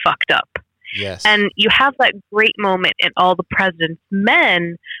they fucked up. Yes. And you have that great moment in All the President's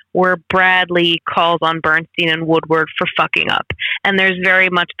Men where Bradley calls on Bernstein and Woodward for fucking up. And there's very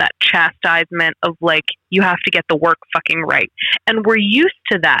much that chastisement of like, you have to get the work fucking right. And we're used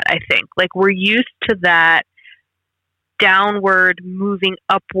to that, I think. Like, we're used to that downward moving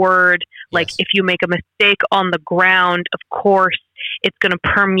upward. Like, Yes. if you make a mistake on the ground, of course, it's going to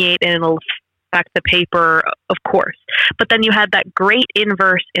permeate and it'll affect the paper, of course. But then you had that great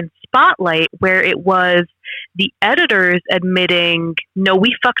inverse in Spotlight where it was the editors admitting, no,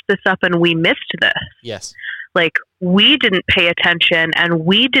 we fucked this up and we missed this. Yes. Like, we didn't pay attention and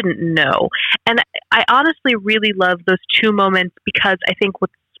we didn't know. And I honestly really love those two moments, because I think with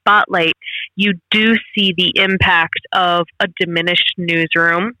Spotlight, you do see the impact of a diminished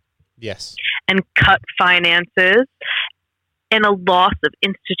newsroom. Yes. And cut finances, and a loss of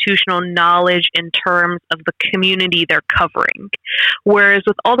institutional knowledge in terms of the community they're covering. Whereas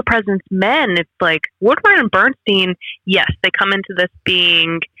with All the President's Men, it's like Woodward and Bernstein, yes, they come into this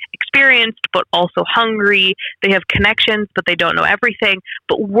being experienced, but also hungry. They have connections, but they don't know everything.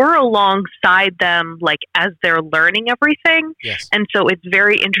 But we're alongside them, like, as they're learning everything. Yes. And so it's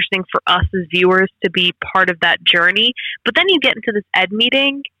very interesting for us as viewers to be part of that journey. But then you get into this ed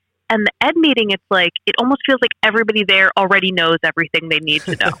meeting, and the ed meeting, it's like, it almost feels like everybody there already knows everything they need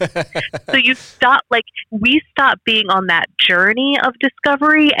to know. So you stop, like, we stop being on that journey of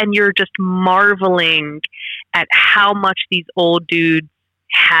discovery, and you're just marveling at how much these old dudes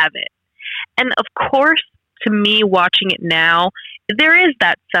have it. And of course, to me, watching it now, there is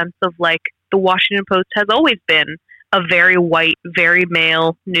that sense of like, the Washington Post has always been a very white, very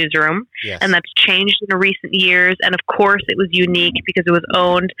male newsroom. Yes. And that's changed in recent years. And of course, it was unique because it was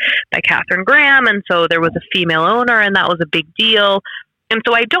owned by Katharine Graham. And so there was a female owner, and that was a big deal. And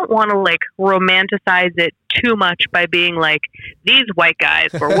so I don't want to like romanticize it too much by being like, these white guys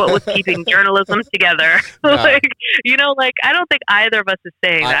were what was keeping journalism together. No. Like, like, I don't think either of us is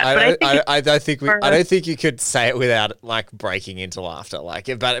saying that. I don't think you could say it without like breaking into laughter. Like,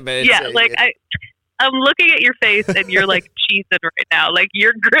 but it's, yeah, like I'm looking at your face and you're like cheesing right now. Like,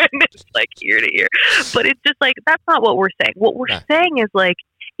 your grin is like ear to ear. But it's just like, that's not what we're saying. What we're saying is like,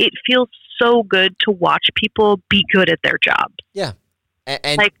 it feels so good to watch people be good at their jobs. Yeah.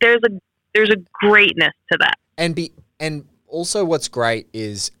 And like, there's a greatness to that. And also what's great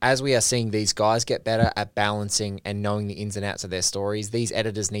is, as we are seeing these guys get better at balancing and knowing the ins and outs of their stories, these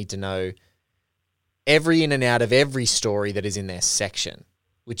editors need to know every in and out of every story that is in their section,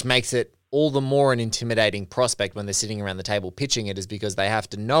 which makes it all the more an intimidating prospect when they're sitting around the table pitching it, is because they have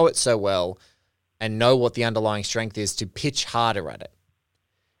to know it so well and know what the underlying strength is to pitch harder at it.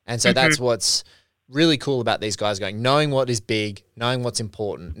 And so that's what's really cool about these guys knowing what is big, knowing what's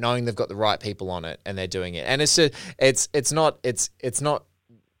important, knowing they've got the right people on it, and they're doing it. And it's not.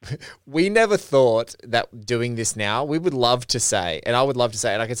 We never thought that doing this now, we would love to say, and I would love to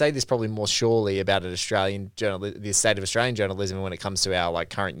say, and I can say this probably more surely about the state of Australian journalism when it comes to our like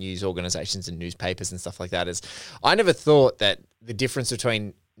current news organisations and newspapers and stuff like that, is I never thought that the difference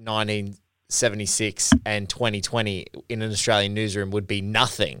between 1976 and 2020 in an Australian newsroom would be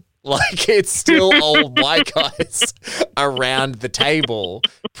nothing. Like, it's still old white guys around the table,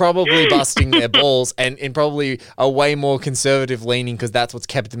 probably busting their balls, and in probably a way more conservative leaning, because that's what's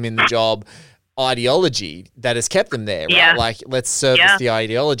kept them in the job, ideology that has kept them there, right? Yeah. Like, let's service the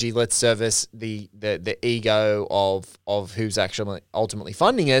ideology, let's service the ego of who's actually ultimately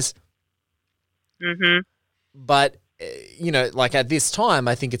funding us. Mm-hmm. But, you know, like at this time,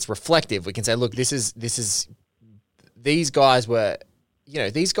 I think it's reflective. We can say, look, these guys were... You know,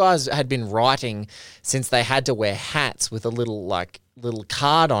 these guys had been writing since they had to wear hats with a little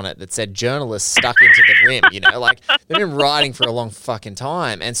card on it that said journalists stuck into the rim, you know, like they've been writing for a long fucking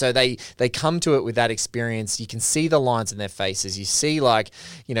time. And so they come to it with that experience. You can see the lines in their faces. You see like,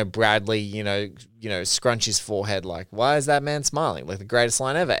 you know, Bradley, you know, scrunch his forehead like, why is that man smiling? Like the greatest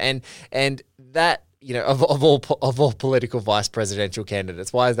line ever. And that, you know, of all political vice presidential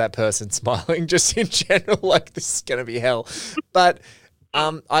candidates, why is that person smiling just in general? Like, this is going to be hell. But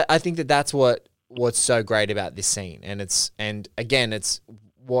I think that's what's so great about this scene, and again, it's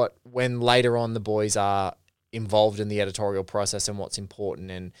when later on the boys are involved in the editorial process and what's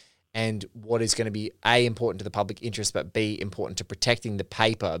important and what is going to be A, important to the public interest, but B, important to protecting the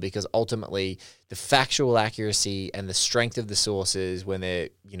paper, because ultimately the factual accuracy and the strength of the sources when they're,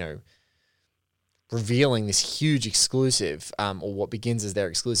 you know, revealing this huge exclusive, or what begins as their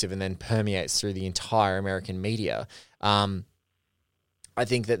exclusive and then permeates through the entire American media. I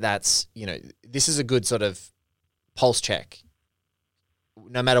think that's, you know, this is a good sort of pulse check.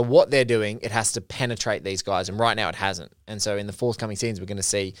 No matter what they're doing, it has to penetrate these guys. And right now it hasn't. And so in the forthcoming scenes, we're going to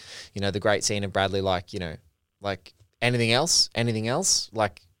see, you know, the great scene of Bradley, like, you know, like anything else?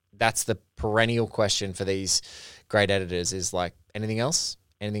 Like, that's the perennial question for these great editors is like, anything else?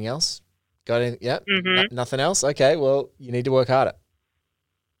 Got anything? Yep. Mm-hmm. Nothing else? Okay. Well, you need to work harder.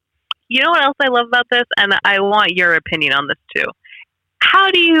 You know what else I love about this? And I want your opinion on this too.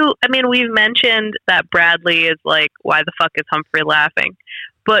 We've mentioned that Bradley is like, why the fuck is Humphrey laughing?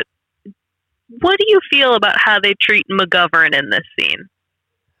 But what do you feel about how they treat McGovern in this scene?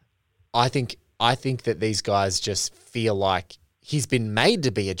 I think that these guys just feel like he's been made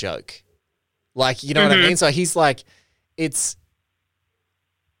to be a joke. Like, you know what I mean? So he's like, I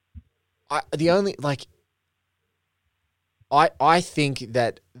think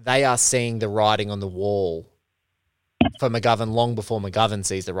that they are seeing the writing on the wall for McGovern long before McGovern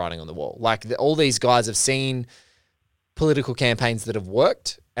sees the writing on the wall. Like, all these guys have seen political campaigns that have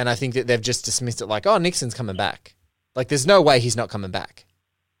worked, and I think that they've just dismissed it like, oh, Nixon's coming back. Like, there's no way he's not coming back.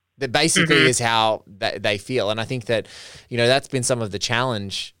 That basically is how they feel. And I think that, you know, that's been some of the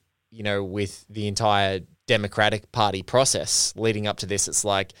challenge, you know, with the entire Democratic Party process leading up to this. It's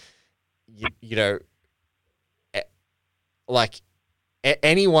like, you know, like,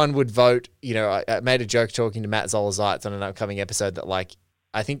 anyone would vote, you know, I made a joke talking to Matt Zoller Zeitz on an upcoming episode that, like,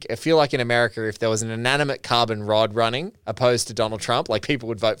 I feel like in America, if there was an inanimate carbon rod running opposed to Donald Trump, like, people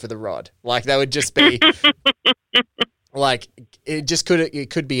would vote for the rod. Like, they would just be like, it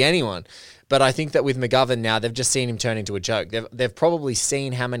could be anyone. But I think that with McGovern now, they've just seen him turn into a joke. They've probably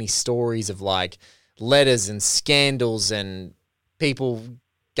seen how many stories of like letters and scandals and people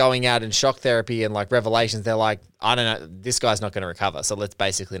going out in shock therapy and like revelations. They're like, I don't know, this guy's not going to recover, so let's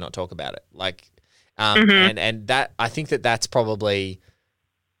basically not talk about it. Like, and that, I think that's probably,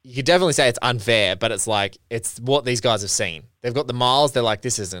 you could definitely say it's unfair, but it's like, it's what these guys have seen. They've got the miles. They're like,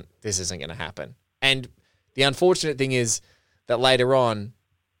 this isn't going to happen. And the unfortunate thing is that later on,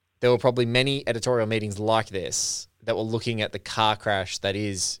 there were probably many editorial meetings like this that were looking at the car crash that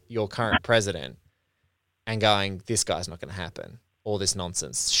is your current president and going, this guy's not going to happen. All this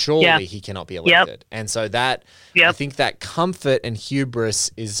nonsense. Surely he cannot be elected. And so that, I think that comfort and hubris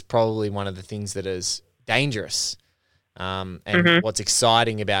is probably one of the things that is dangerous. And what's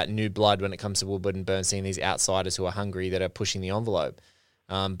exciting about new blood when it comes to Woodward and Bernstein, these outsiders who are hungry that are pushing the envelope.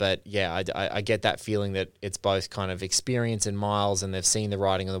 But yeah, I get that feeling that it's both kind of experience and miles, and they've seen the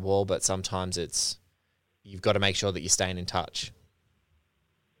writing on the wall, but sometimes you've got to make sure that you're staying in touch.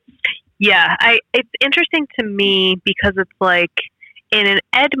 Yeah, it's interesting to me because it's like in an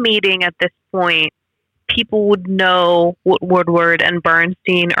ed meeting at this point, people would know what Woodward and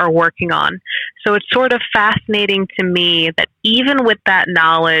Bernstein are working on. So it's sort of fascinating to me that even with that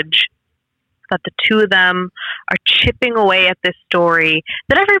knowledge, that the two of them are chipping away at this story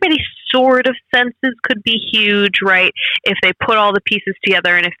that everybody sort of senses could be huge, right? If they put all the pieces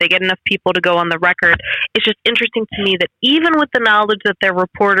together and if they get enough people to go on the record. It's just interesting to me that even with the knowledge that their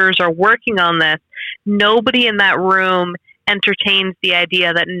reporters are working on this, nobody in that room entertains the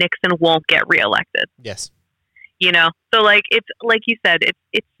idea that Nixon won't get reelected. Yes. You know, so like it's like you said,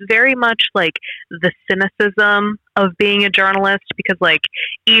 it's very much like the cynicism of being a journalist, because like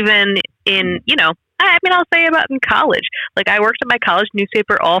even in, you know, I mean, I'll say about in college, like I worked at my college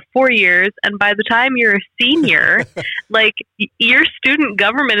newspaper all 4 years, and by the time you're a senior, like your student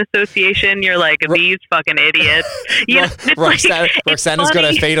government association, you're like, these fucking idiots. You know, Roxana's got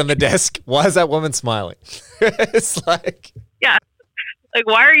her feet on the desk. Why is that woman smiling? It's like, yeah. Like,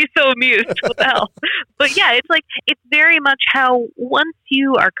 why are you so amused? What the hell? But yeah, it's like, it's very much how once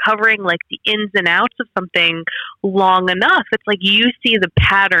you are covering like the ins and outs of something long enough, it's like you see the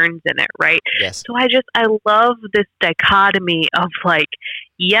patterns in it, right? Yes. So I love this dichotomy of like,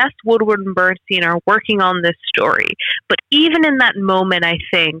 yes, Woodward and Bernstein are working on this story, but even in that moment, I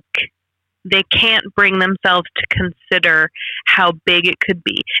think they can't bring themselves to consider how big it could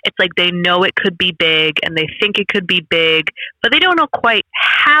be. It's like they know it could be big and they think it could be big, but they don't know quite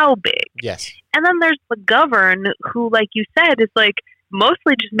how big. Yes. And then there's McGovern, who, like you said, is like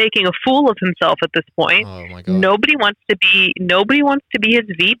mostly just making a fool of himself at this point. Oh my God. Nobody wants to be his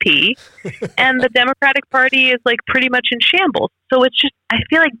VP, and the Democratic Party is like pretty much in shambles. So it's just, I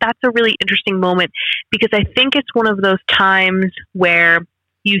feel like that's a really interesting moment, because I think it's one of those times where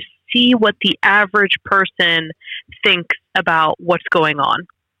you see what the average person thinks about what's going on.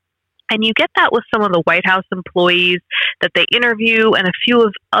 And you get that with some of the White House employees that they interview, and a few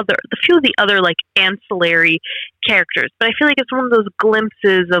of the other like ancillary characters. But I feel like it's one of those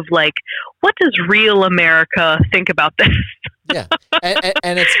glimpses of like, what does real America think about this? Yeah,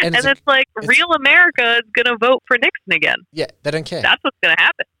 and it's like real America is going to vote for Nixon again. Yeah, they don't care. That's what's going to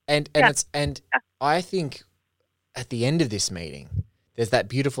happen. And I think at the end of this meeting, there's that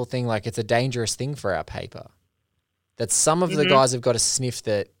beautiful thing, like it's a dangerous thing for our paper, that some of the guys have got to sniff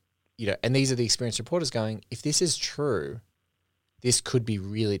that, you know, and these are the experienced reporters going, if this is true, this could be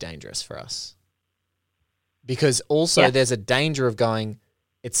really dangerous for us. Because also there's a danger of going,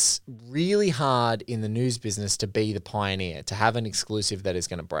 it's really hard in the news business to be the pioneer, to have an exclusive that is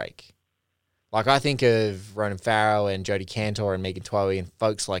going to break. Like I think of Ronan Farrow and Jodie Cantor and Megan Twohy and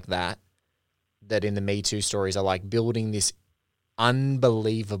folks like that in the Me Too stories are like building this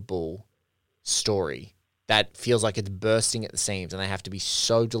unbelievable story that feels like it's bursting at the seams, and they have to be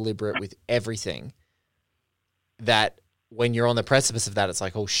so deliberate with everything that when you're on the precipice of that, it's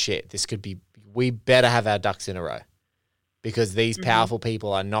like, oh shit, this could be, we better have our ducks in a row, because these powerful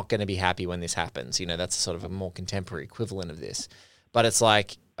people are not going to be happy when this happens. You know, that's sort of a more contemporary equivalent of this. But it's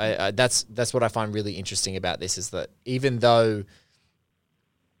like, that's what I find really interesting about this, is that even though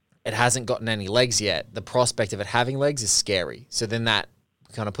it hasn't gotten any legs yet, the prospect of it having legs is scary. So then that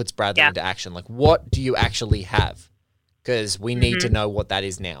kind of puts Bradley into action. Like, what do you actually have? Because we need to know what that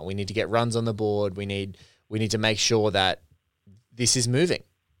is now. We need to get runs on the board. We need to make sure that this is moving.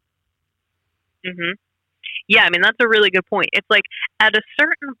 Yeah, I mean, that's a really good point. It's like at a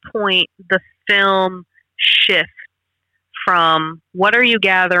certain point, the film shifts from what are you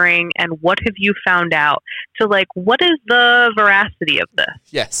gathering and what have you found out to like, what is the veracity of this?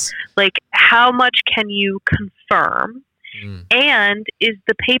 Yes. Like, how much can you confirm? And is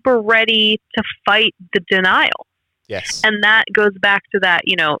the paper ready to fight the denial? Yes. And that goes back to that,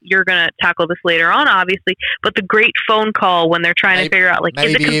 you know, you're going to tackle this later on, obviously, but the great phone call when they're trying to figure out, like,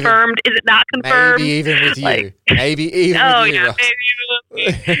 is it confirmed? Is it not confirmed? Maybe even with like, you. Maybe even with you. Yeah, maybe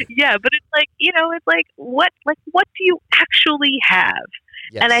even with me. Yeah, but it's like, you know, it's like, what do you actually have?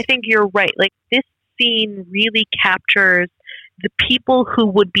 Yes. And I think you're right. Like, this scene really captures the people who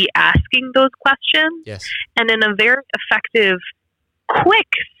would be asking those questions. Yes. And in a very effective, quick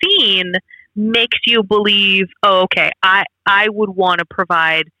scene, makes you believe, oh, okay, I would want to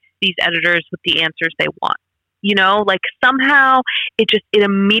provide these editors with the answers they want. You know, like somehow it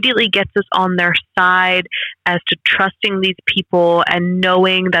immediately gets us on their side as to trusting these people and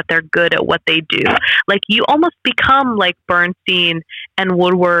knowing that they're good at what they do. Like you almost become like Bernstein and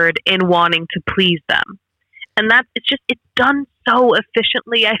Woodward in wanting to please them. And it's done so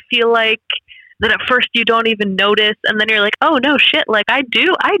efficiently. I feel like that at first you don't even notice, and then you're like, oh no shit, like I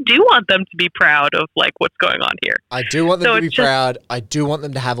do want them to be proud of like what's going on here. I do want them to be proud. I do want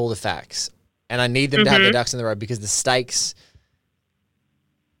them to have all the facts, and I need them to have their ducks in the row, because the stakes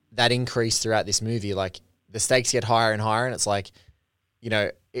that increase throughout this movie. Like the stakes get higher and higher, and it's like,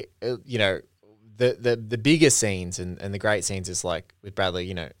 the bigger scenes and the great scenes is like with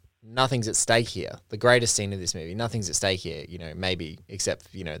Bradley, nothing's at stake here. The greatest scene of this movie, nothing's at stake here, maybe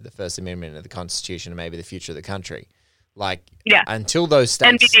except, the First Amendment of the Constitution and maybe the future of the country. Like, until those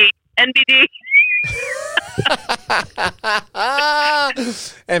stakes... NBD.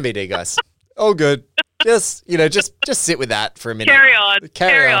 NBD, guys. All good. Just sit with that for a minute.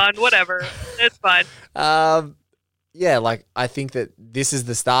 Carry on. Whatever. It's fine. Like, I think that this is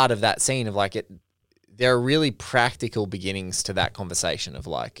the start of that scene of, like, there are really practical beginnings to that conversation of,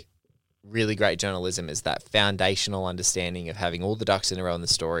 like, really great journalism is that foundational understanding of having all the ducks in a row in the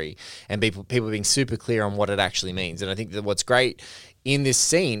story and people being super clear on what it actually means. And I think that what's great in this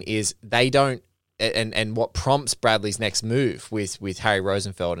scene is they don't, and what prompts Bradley's next move with Harry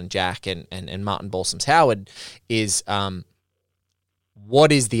Rosenfeld and Jack and Martin Balsam's Howard is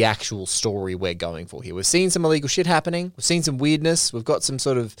what is the actual story we're going for here? We've seen some illegal shit happening. We've seen some weirdness. We've got some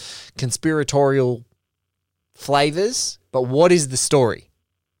sort of conspiratorial flavors, but what is the story?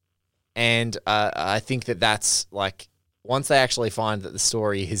 And I think that that's like, once they actually find that the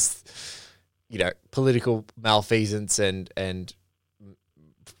story is, political malfeasance and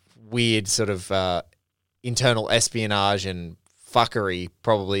weird sort of internal espionage and fuckery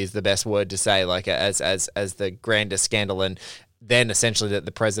probably is the best word to say, like as the grandest scandal. And then essentially that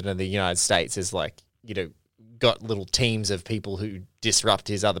the president of the United States is like, got little teams of people who disrupt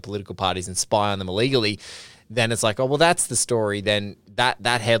his other political parties and spy on them illegally. Then it's like, oh, well, that's the story. Then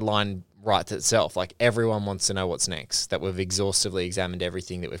that headline writes itself. Like, everyone wants to know what's next, that we've exhaustively examined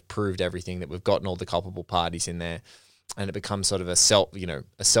everything, that we've proved everything, that we've gotten all the culpable parties in there. And it becomes sort of a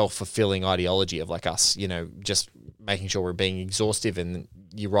self-fulfilling ideology of like us, just making sure we're being exhaustive, and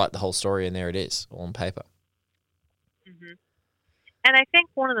you write the whole story and there it is, all on paper. Mm-hmm. And I think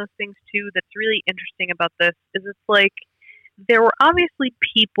one of those things too that's really interesting about this is it's like, there were obviously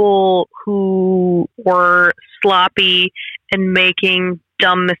people who were sloppy and making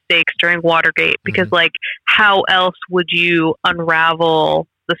dumb mistakes during Watergate because, like, how else would you unravel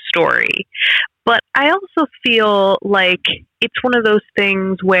the story? But I also feel like it's one of those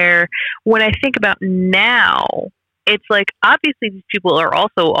things where when I think about now, it's like, obviously these people are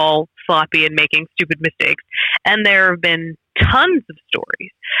also all sloppy and making stupid mistakes, and there have been tons of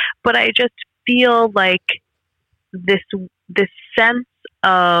stories. But I just feel like this sense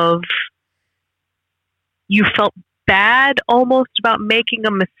of you felt bad almost about making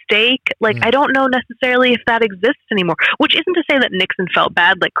a mistake. Like, I don't know necessarily if that exists anymore, which isn't to say that Nixon felt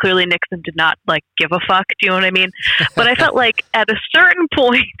bad. Like, clearly Nixon did not, like, give a fuck. Do you know what I mean? But I felt like at a certain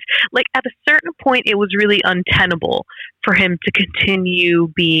point, it was really untenable for him to continue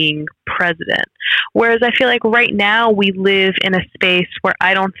being president. Whereas I feel like right now we live in a space where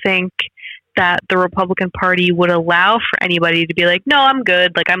I don't think that the Republican Party would allow for anybody to be like, no, I'm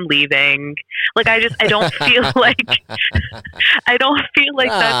good. Like, I'm leaving. Like, I don't feel like, that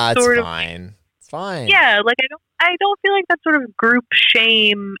sort of. It's fine. Yeah. Like, I don't feel like that sort of group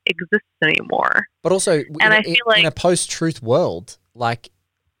shame exists anymore. But also, I feel like in a post-truth world, like,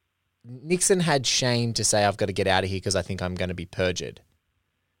 Nixon had shame to say, I've got to get out of here because I think I'm going to be perjured.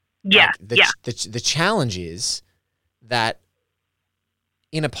 Yeah. Like, the challenge is that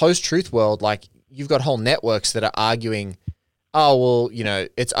in a post-truth world, like, you've got whole networks that are arguing, oh, well,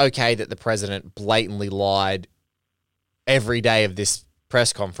 it's okay that the president blatantly lied every day of this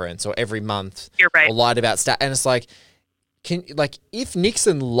press conference or every month. You're right. Or lied about stat. And it's like, if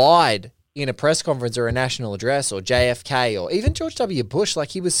Nixon lied in a press conference or a national address, or JFK, or even George W. Bush, like,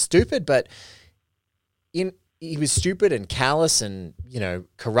 he was stupid, but he was stupid and callous and,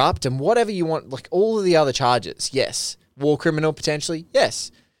 corrupt and whatever you want, like all of the other charges, yes. War criminal, potentially,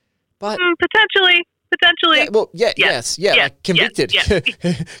 yes. But potentially. Yes. Like, convicted.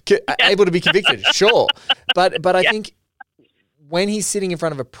 Able to be convicted, sure. But I think when he's sitting in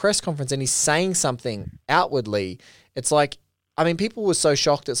front of a press conference and he's saying something outwardly, it's like, I mean, people were so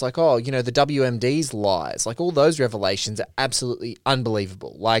shocked. It's like, oh, the WMD's lies, like all those revelations are absolutely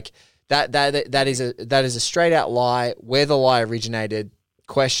unbelievable. Like that is a straight out lie. Where the lie originated,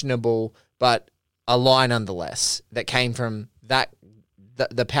 questionable, but a lie nonetheless that came from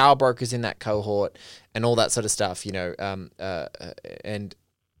the power brokers in that cohort and all that sort of stuff, and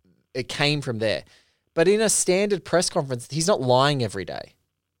it came from there. But in a standard press conference, he's not lying every day.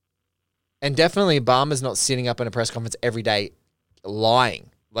 And definitely Obama's not sitting up in a press conference every day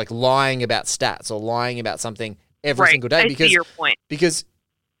lying about stats or lying about something every single day. I see your point. Because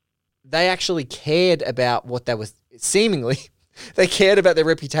they actually cared about what they were, seemingly, they cared about their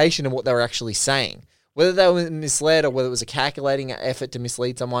reputation and what they were actually saying. whether they were misled or whether it was a calculating effort to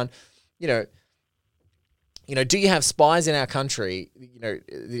mislead someone, you know, do you have spies in our country? You know,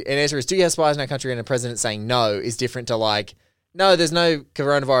 the answer is, do you have spies in our country? And a president saying no is different to like, no, there's no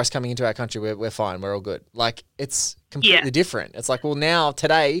coronavirus coming into our country. We're fine. We're all good. Like, it's completely different. It's like, well, now,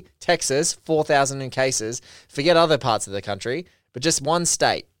 today, Texas, 4,000 new cases. Forget other parts of the country, but just one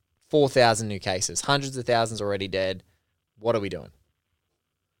state, 4,000 new cases. Hundreds of thousands already dead. What are we doing?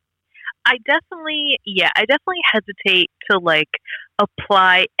 I definitely hesitate to like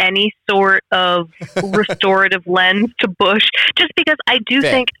apply any sort of restorative lens to Bush, just because I do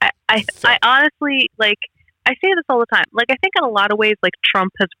think I honestly, like, I say this all the time. Like, I think in a lot of ways, like,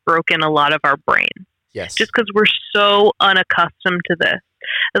 Trump has broken a lot of our brains. Yes. Just because we're so unaccustomed to this,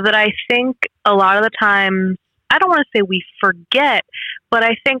 that I think a lot of the time, I don't want to say we forget, but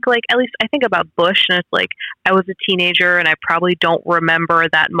I think, like, at least I think about Bush, and it's like, I was a teenager and I probably don't remember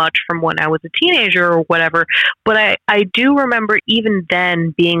that much from when I was a teenager or whatever, but I do remember even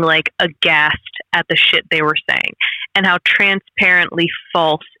then being, like, aghast at the shit they were saying and how transparently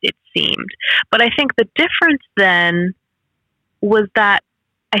false it seemed. But I think the difference then was that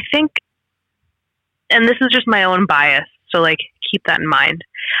I think, and this is just my own bias, so, like, keep that in mind.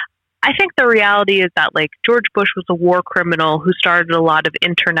 I think the reality is that, like, George Bush was a war criminal who started a lot of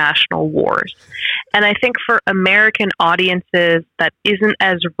international wars. And I think for American audiences, that isn't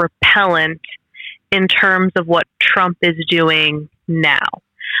as repellent in terms of what Trump is doing now.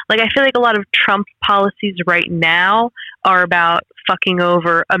 Like, I feel like a lot of Trump's policies right now are about fucking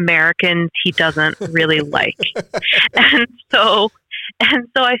over Americans he doesn't really like. And so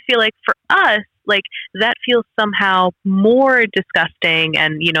I feel like for us, like, that feels somehow more disgusting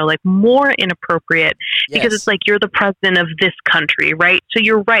and, you know, like, more inappropriate because it's like, you're the president of this country, right? So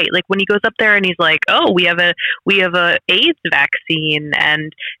you're right. Like, when he goes up there and he's like, oh, we have a AIDS vaccine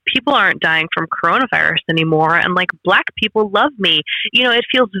and people aren't dying from coronavirus anymore, and, like, black people love me. You know, it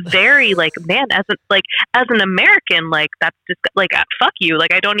feels very like, man, as an American, like, that's just like, fuck you.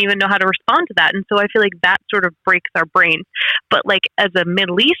 Like, I don't even know how to respond to that. And so I feel like that sort of breaks our brains. But, like, as a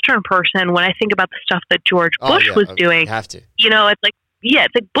Middle Eastern person, when I think about the stuff that George Bush was doing, have to. You know, it's like,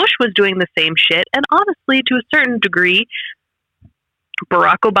 it's like Bush was doing the same shit. And honestly, to a certain degree,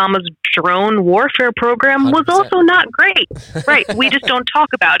 Barack Obama's drone warfare program 100%. Was also not great. Right. We just don't talk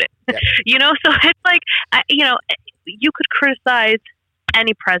about it. Yeah. You know, so it's like, you know, you could criticize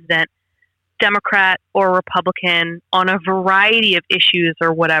any president, Democrat or Republican, on a variety of issues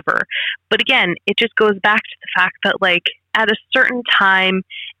or whatever. But again, it just goes back to the fact that, like, at a certain time,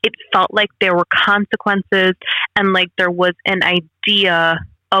 it felt like there were consequences and, like, there was an idea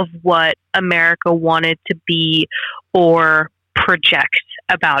of what America wanted to be or project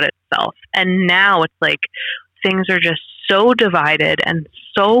about itself. And now it's like things are just so divided and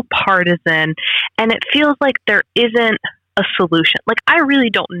so partisan, and it feels like there isn't a solution. Like, I really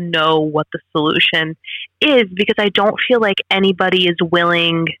don't know what the solution is because I don't feel like anybody is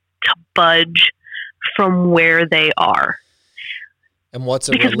willing to budge from where they are. And what's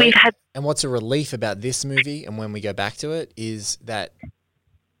a relief about this movie, and when we go back to it, is that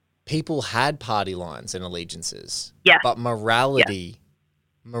people had party lines and allegiances. Yes. But morality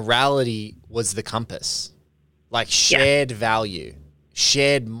was the compass. Like, shared value,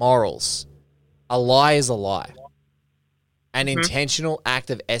 shared morals. A lie is a lie. An intentional act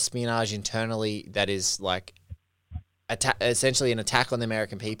of espionage internally that is, like, essentially an attack on the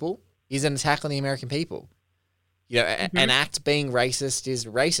American people is an attack on the American people. You know, an act being racist is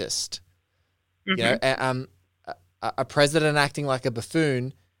racist. You know, a president acting like a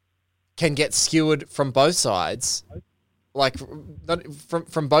buffoon can get skewered from both sides, like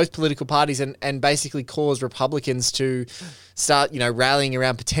from both political parties, and basically cause Republicans to start, you know, rallying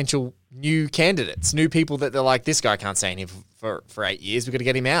around potential new candidates, new people that they're like, this guy can't stay in here for 8 years. We've got to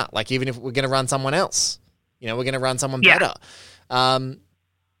get him out. Like, even if we're going to run someone else, you know, we're going to run someone better.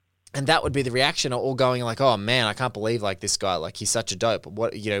 And that would be the reaction, or going like, oh man, I can't believe, like, this guy, like, he's such a dope.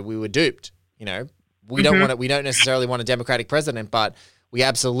 What, you know, we were duped. You know, we don't necessarily want a Democratic president, but we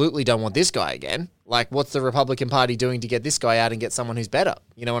absolutely don't want this guy again. Like, what's the Republican Party doing to get this guy out and get someone who's better?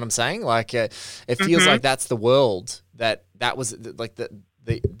 You know what I'm saying? Like, it feels like that's the world that was like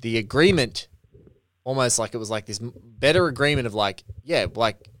the agreement, almost like it was like this better agreement of, like, yeah,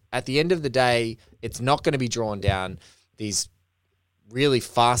 like, at the end of the day, it's not going to be drawn down these really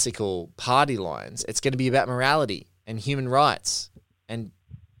farcical party lines. It's going to be about morality and human rights and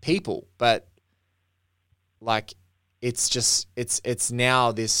people. But, like, it's just, it's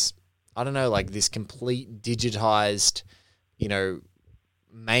now this, I don't know, like, this complete digitized, you know,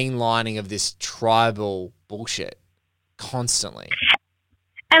 mainlining of this tribal bullshit constantly.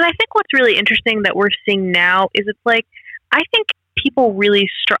 And I think what's really interesting that we're seeing now is it's like, I think people really,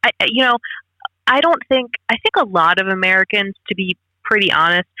 I think a lot of Americans, to be pretty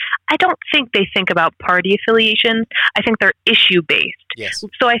honest, I don't think they think about party affiliations. I think they're issue based. Yes.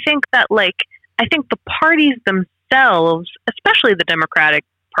 So I think that I think the parties themselves, especially the Democratic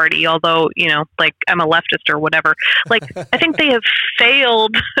Party, although, I'm a leftist or whatever, I think they have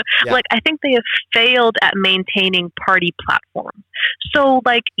failed. Yeah. I think they have failed at maintaining party platforms. So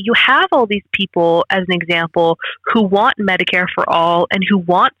you have all these people, as an example, who want Medicare for all and who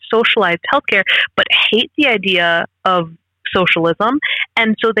want socialized healthcare, but hate the idea of socialism.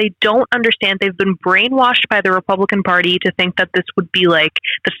 And so they don't understand. They've been brainwashed by the Republican Party to think that this would be that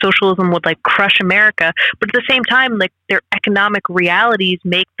socialism would crush America. But at the same time, their economic realities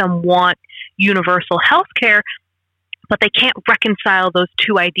make them want universal health care, but they can't reconcile those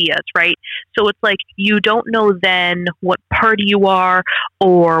two ideas, right? So it's you don't know then what party you are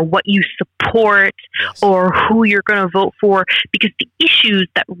or what you support or who you're going to vote for, because the issues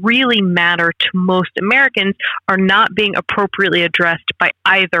that really matter to most Americans are not being appropriately addressed by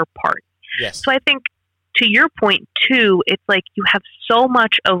either party. Yes. So I think, to your point too, it's you have so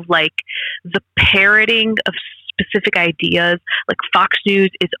much of the parroting of specific ideas. Fox News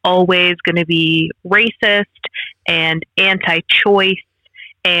is always going to be racist and anti-choice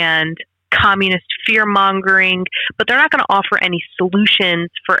and communist fear-mongering, but they're not going to offer any solutions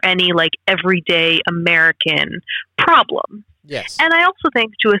for any everyday American problem. Yes. And I also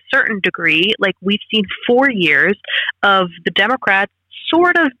think, to a certain degree, we've seen 4 years of the Democrats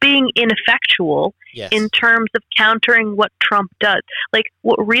sort of being ineffectual in terms of countering what Trump does.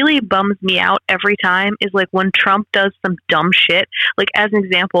 What really bums me out every time is when Trump does some dumb shit, as an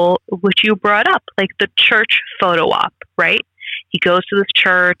example, which you brought up, the church photo op, right? He goes to this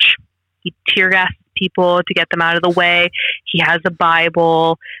church, he tear gasses people to get them out of the way. He has a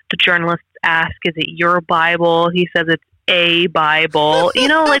Bible. The journalists ask, is it your Bible? He says it's a Bible,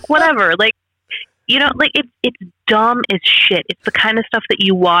 whatever. It's dumb as shit. It's the kind of stuff that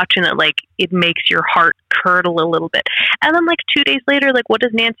you watch and it makes your heart curdle a little bit. And then 2 days later, what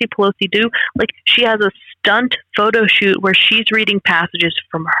does Nancy Pelosi do? She has a stunt photo shoot where she's reading passages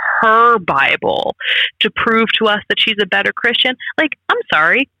from her Bible to prove to us that she's a better Christian. I'm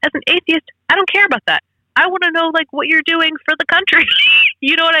sorry, as an atheist, I don't care about that. I want to know what you're doing for the country.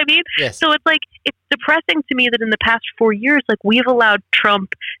 You know what I mean? Yes. So it's it's depressing to me that in the past 4 years, we've allowed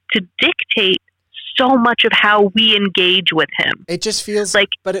Trump to dictate so much of how we engage with him. It just feels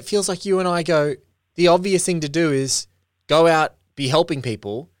but it feels like you and I go, the obvious thing to do is go out, be helping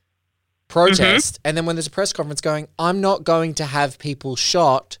people, protest, and then when there's a press conference going, I'm not going to have people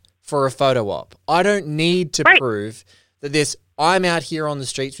shot for a photo op. I don't need to prove that I'm out here on the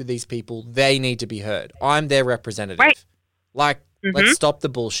streets with these people. They need to be heard. I'm their representative. Right. Let's stop the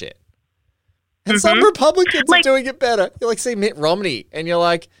bullshit. And some Republicans are doing it better. You see Mitt Romney and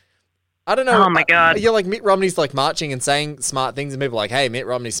you're I don't know. Oh my God. You're Mitt Romney's marching and saying smart things and people are hey, Mitt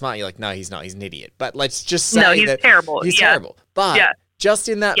Romney's smart. You're no, he's not. He's an idiot. But let's just say he's terrible. He's terrible. But just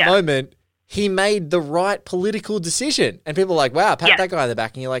in that moment, he made the right political decision. And people are wow, pat that guy on the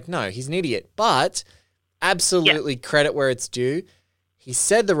back. And you're no, he's an idiot. But absolutely credit where it's due. He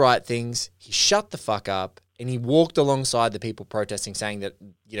said the right things. He shut the fuck up. And he walked alongside the people protesting, saying that,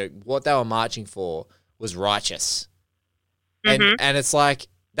 what they were marching for was righteous. And it's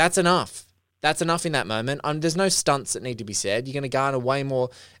that's enough. That's enough in that moment. There's no stunts that need to be said. You're going to garner way more.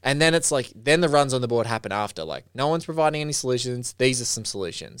 And then it's then the runs on the board happen after. No one's providing any solutions. These are some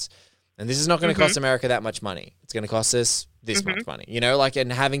solutions. And this is not going to cost America that much money. It's going to cost us this much money.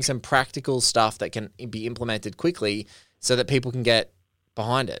 And having some practical stuff that can be implemented quickly so that people can get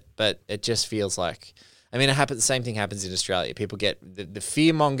behind it. But it just feels the same thing happens in Australia. People get the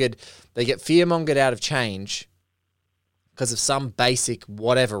fear-mongered. They get fear-mongered out of change because of some basic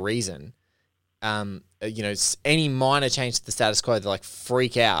whatever reason, any minor change to the status quo, they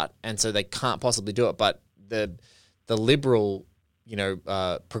freak out, and so they can't possibly do it. But the liberal,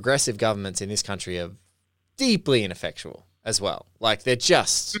 progressive governments in this country are deeply ineffectual as well. They're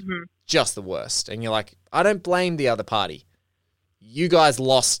just the worst. And you're I don't blame the other party. You guys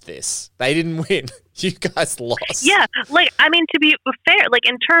lost this. They didn't win. You guys lost. Yeah, to be fair,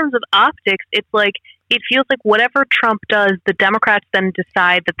 in terms of optics, it's it feels whatever Trump does, the Democrats then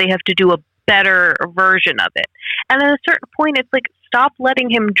decide that they have to do a better version of it. And at a certain point, it's stop letting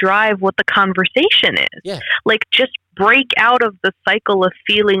him drive what the conversation is. Yeah. Just break out of the cycle of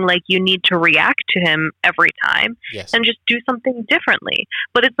feeling you need to react to him every time and just do something differently.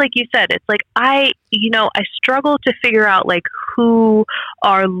 But it's you said, it's I struggle to figure out who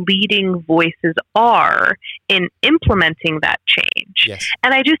our leading voices are in implementing that change. change. Yes.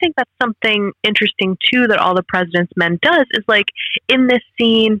 And I do think that's something interesting too that All the President's Men does, is like in this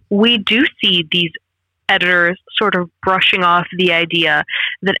scene we do see these editors sort of brushing off the idea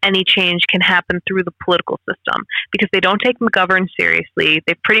that any change can happen through the political system, because they don't take McGovern seriously.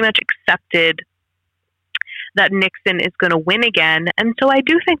 They pretty much accepted that Nixon is going to win again. And so I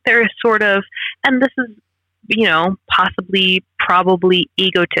do think there is sort of, and this is, you know, possibly, probably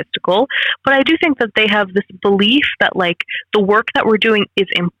egotistical, but I do think that they have this belief that like the work that we're doing is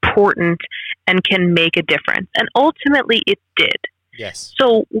important and can make a difference. And ultimately it did. Yes.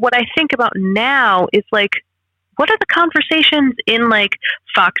 So what I think about now is like, what are the conversations in like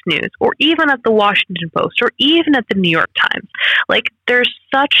Fox News or even at the Washington Post or even at the New York Times? Like there's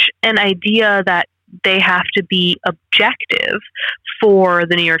such an idea that they have to be objective for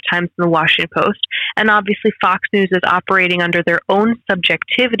the New York Times and the Washington Post. And obviously Fox News is operating under their own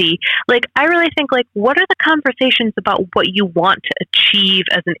subjectivity. Like, I really think, like, what are the conversations about what you want to achieve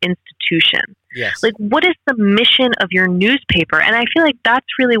as an institution? Yes. Like, what is the mission of your newspaper? And I feel like that's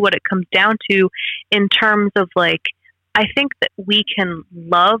really what it comes down to in terms of, like, I think that we can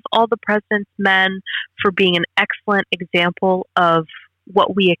love All the President's Men for being an excellent example of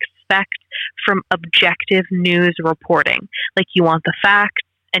what we expect from objective news reporting. Like, you want the facts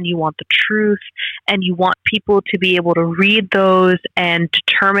and you want the truth and you want people to be able to read those and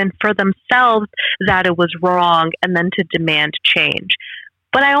determine for themselves that it was wrong and then to demand change.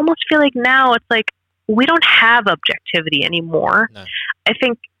 But I almost feel like now it's like we don't have objectivity anymore. No. I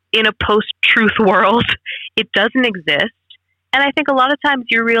think in a post-truth world, it doesn't exist. And I think a lot of times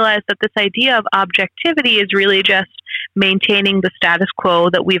you realize that this idea of objectivity is really just maintaining the status quo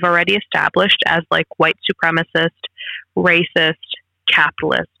that we've already established as like white supremacist, racist,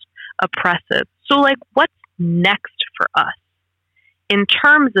 capitalist, oppressive. So like what's next for us in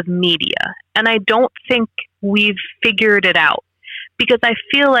terms of media? And I don't think we've figured it out, because I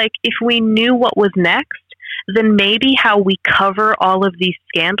feel like if we knew what was next, then maybe how we cover all of these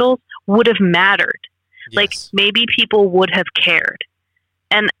scandals would have mattered. Yes. Like maybe people would have cared.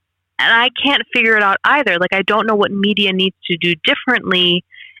 And I can't figure it out either. Like I don't know what media needs to do differently,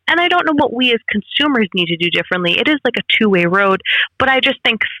 and I don't know what we as consumers need to do differently. It is like a two-way road, but I just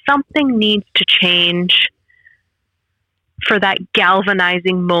think something needs to change for that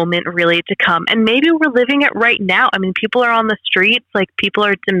galvanizing moment really to come. And maybe we're living it right now. I mean, people are on the streets, like people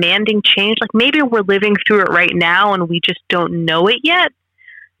are demanding change. Like maybe we're living through it right now and we just don't know it yet.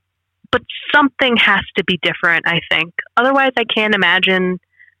 But something has to be different, I think. Otherwise, I can't imagine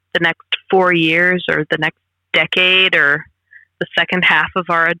the next 4 years or the next decade or the second half of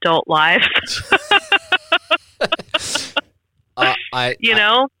our adult lives. I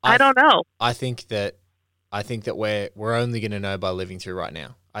don't know. I think that we're only going to know by living through right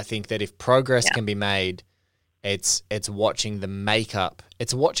now. I think that if progress can be made, it's watching the makeup,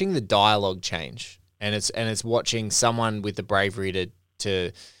 it's watching the dialogue change, and it's watching someone with the bravery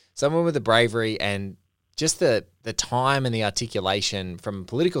and just the time and the articulation from a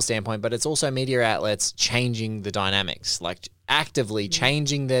political standpoint, but it's also media outlets changing the dynamics, like actively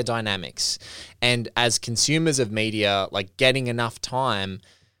changing their dynamics. And as consumers of media, like getting enough time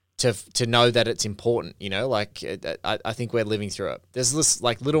to know that it's important, you know, like I think we're living through it. There's this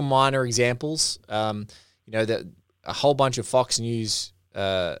like little minor examples, that a whole bunch of Fox News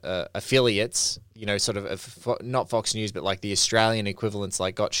affiliates, sort of not Fox News, but like the Australian equivalents,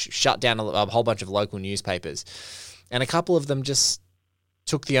 like got shut down a whole bunch of local newspapers, and a couple of them just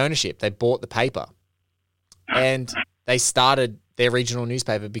took the ownership. They bought the paper, and they started their regional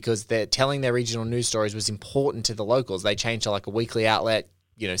newspaper because they're telling their regional news stories was important to the locals. They changed to like a weekly outlet,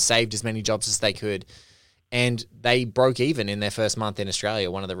 saved as many jobs as they could, and they broke even in their first month in Australia,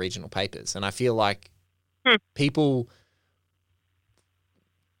 one of the regional papers. And I feel like people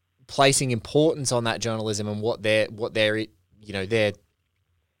placing importance on that journalism and what their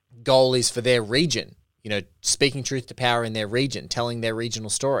goal is for their region, speaking truth to power in their region, telling their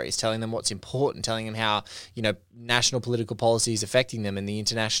regional stories, telling them what's important, telling them how, national political policy is affecting them and the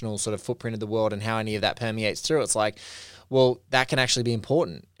international sort of footprint of the world and how any of that permeates through. It's like, well, that can actually be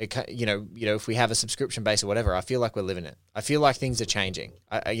important. It if we have a subscription base or whatever, I feel like we're living it. I feel like things are changing.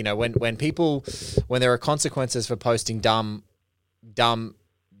 When there are consequences for posting dumb,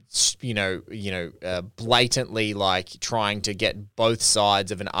 blatantly like trying to get both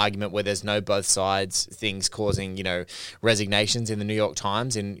sides of an argument where there's no both sides, things causing, resignations in the New York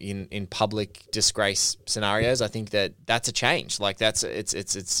Times in public disgrace scenarios. I think that's a change. Like it's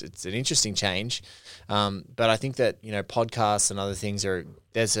an interesting change. But I think that, podcasts and other things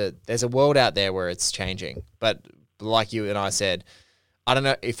there's a world out there where it's changing. But like you and I said, I don't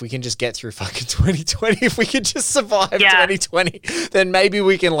know if we can just get through fucking 2020. If we could just survive 2020, then maybe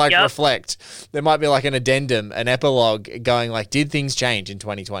we can reflect. There might be like an addendum, an epilogue going like, did things change in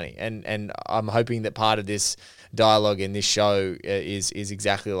 2020? And I'm hoping that part of this dialogue in this show is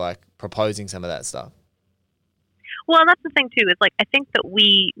exactly like proposing some of that stuff. Well, and that's the thing too. Is like I think that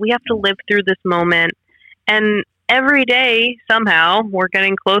we have to live through this moment, and every day somehow we're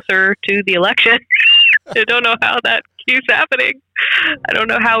getting closer to the election. I don't know how that keeps happening. I don't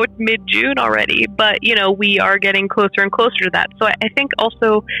know how it's mid-June already, but we are getting closer and closer to that. So I think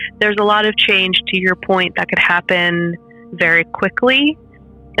also there's a lot of change, to your point, that could happen very quickly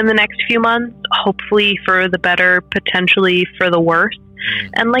in the next few months, hopefully for the better, potentially for the worse.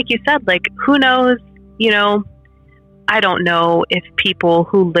 And like you said, like, who knows, I don't know if people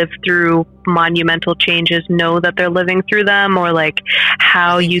who live through monumental changes know that they're living through them, or like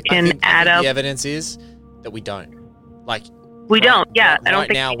how you can add up. The evidence is that we don't. Like, we don't. Yeah, I don't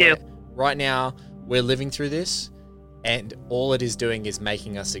think we do. Right now, we're living through this, and all it is doing is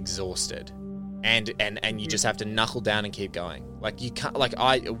making us exhausted. And you just have to knuckle down and keep going. Like, you can't, like,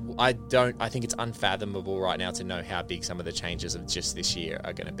 I think it's unfathomable right now to know how big some of the changes of just this year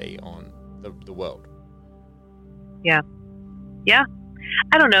are going to be on the world. Yeah.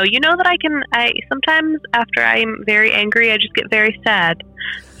 I don't know. You know that I sometimes after I'm very angry, I just get very sad.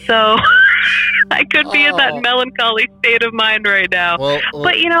 So I could be in that melancholy state of mind right now. Well,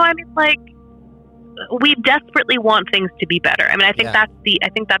 but I mean, like, we desperately want things to be better. I mean, I think that's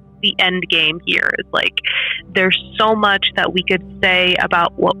the end game here. Is like, there's so much that we could say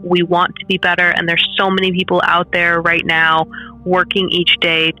about what we want to be better, and there's so many people out there right now working each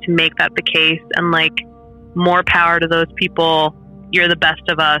day to make that the case. And like, more power to those people. You're the best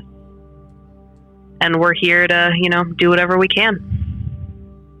of us, and we're here to do whatever we can.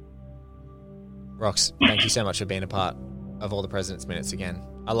 Rox, thank you so much for being a part of All the President's Minutes again.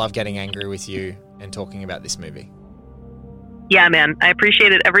 I love getting angry with you and talking about this movie. Yeah, man. I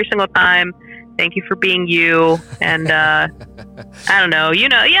appreciate it every single time. Thank you for being you. And I don't know. You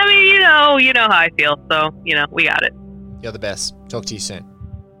know how I feel. So, we got it. You're the best. Talk to you soon.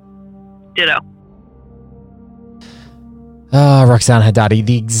 Ditto. Roxana Hadadi,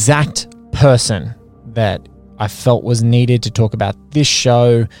 the exact person that I felt was needed to talk about this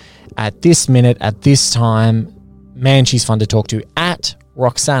show at this minute, at this time. Man, she's fun to talk to. At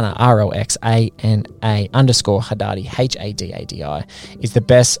Roxana, ROXANA _ Hadadi, HADADI, is the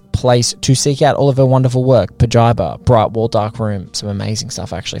best place to seek out all of her wonderful work. Pajiba, Bright Wall Dark Room, some amazing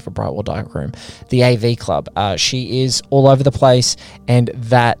stuff actually for Bright Wall Dark Room. The AV Club. She is all over the place, and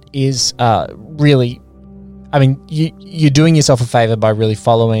that is really... I mean, you're doing yourself a favor by really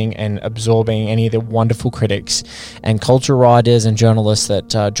following and absorbing any of the wonderful critics and culture writers and journalists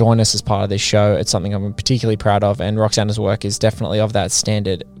that join us as part of this show. It's something I'm particularly proud of, and Roxana's work is definitely of that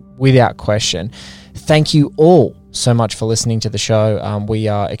standard, without question. Thank you all so much for listening to the show. We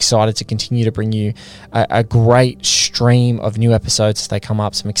are excited to continue to bring you a great stream of new episodes as they come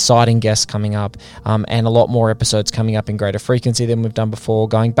up, some exciting guests coming up, and a lot more episodes coming up in greater frequency than we've done before,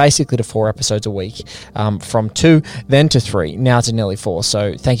 going basically to 4 episodes a week, from 2, then to 3, now to nearly 4.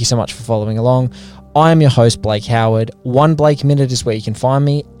 So thank you so much for following along. I am your host, Blake Howard. One Blake Minute is where you can find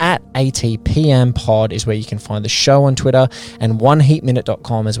me. At ATPM Pod is where you can find the show on Twitter. And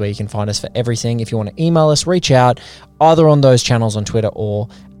oneheatminute.com is where you can find us for everything. If you want to email us, reach out either on those channels on Twitter or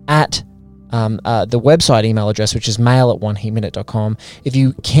at the website email address, which is mail@oneheatminute.com. If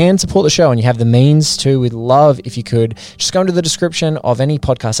you can support the show and you have the means to, we'd love if you could just go into the description of any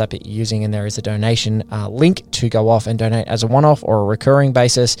podcast app that you're using, and there is a donation link to go off and donate as a one-off or a recurring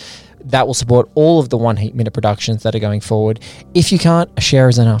basis. That will support all of the One Heat Minute productions that are going forward. If you can't, a share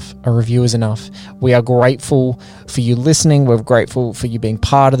is enough. A review is enough. We are grateful for you listening. We're grateful for you being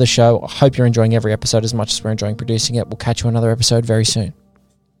part of the show. I hope you're enjoying every episode as much as we're enjoying producing it. We'll catch you on another episode very soon.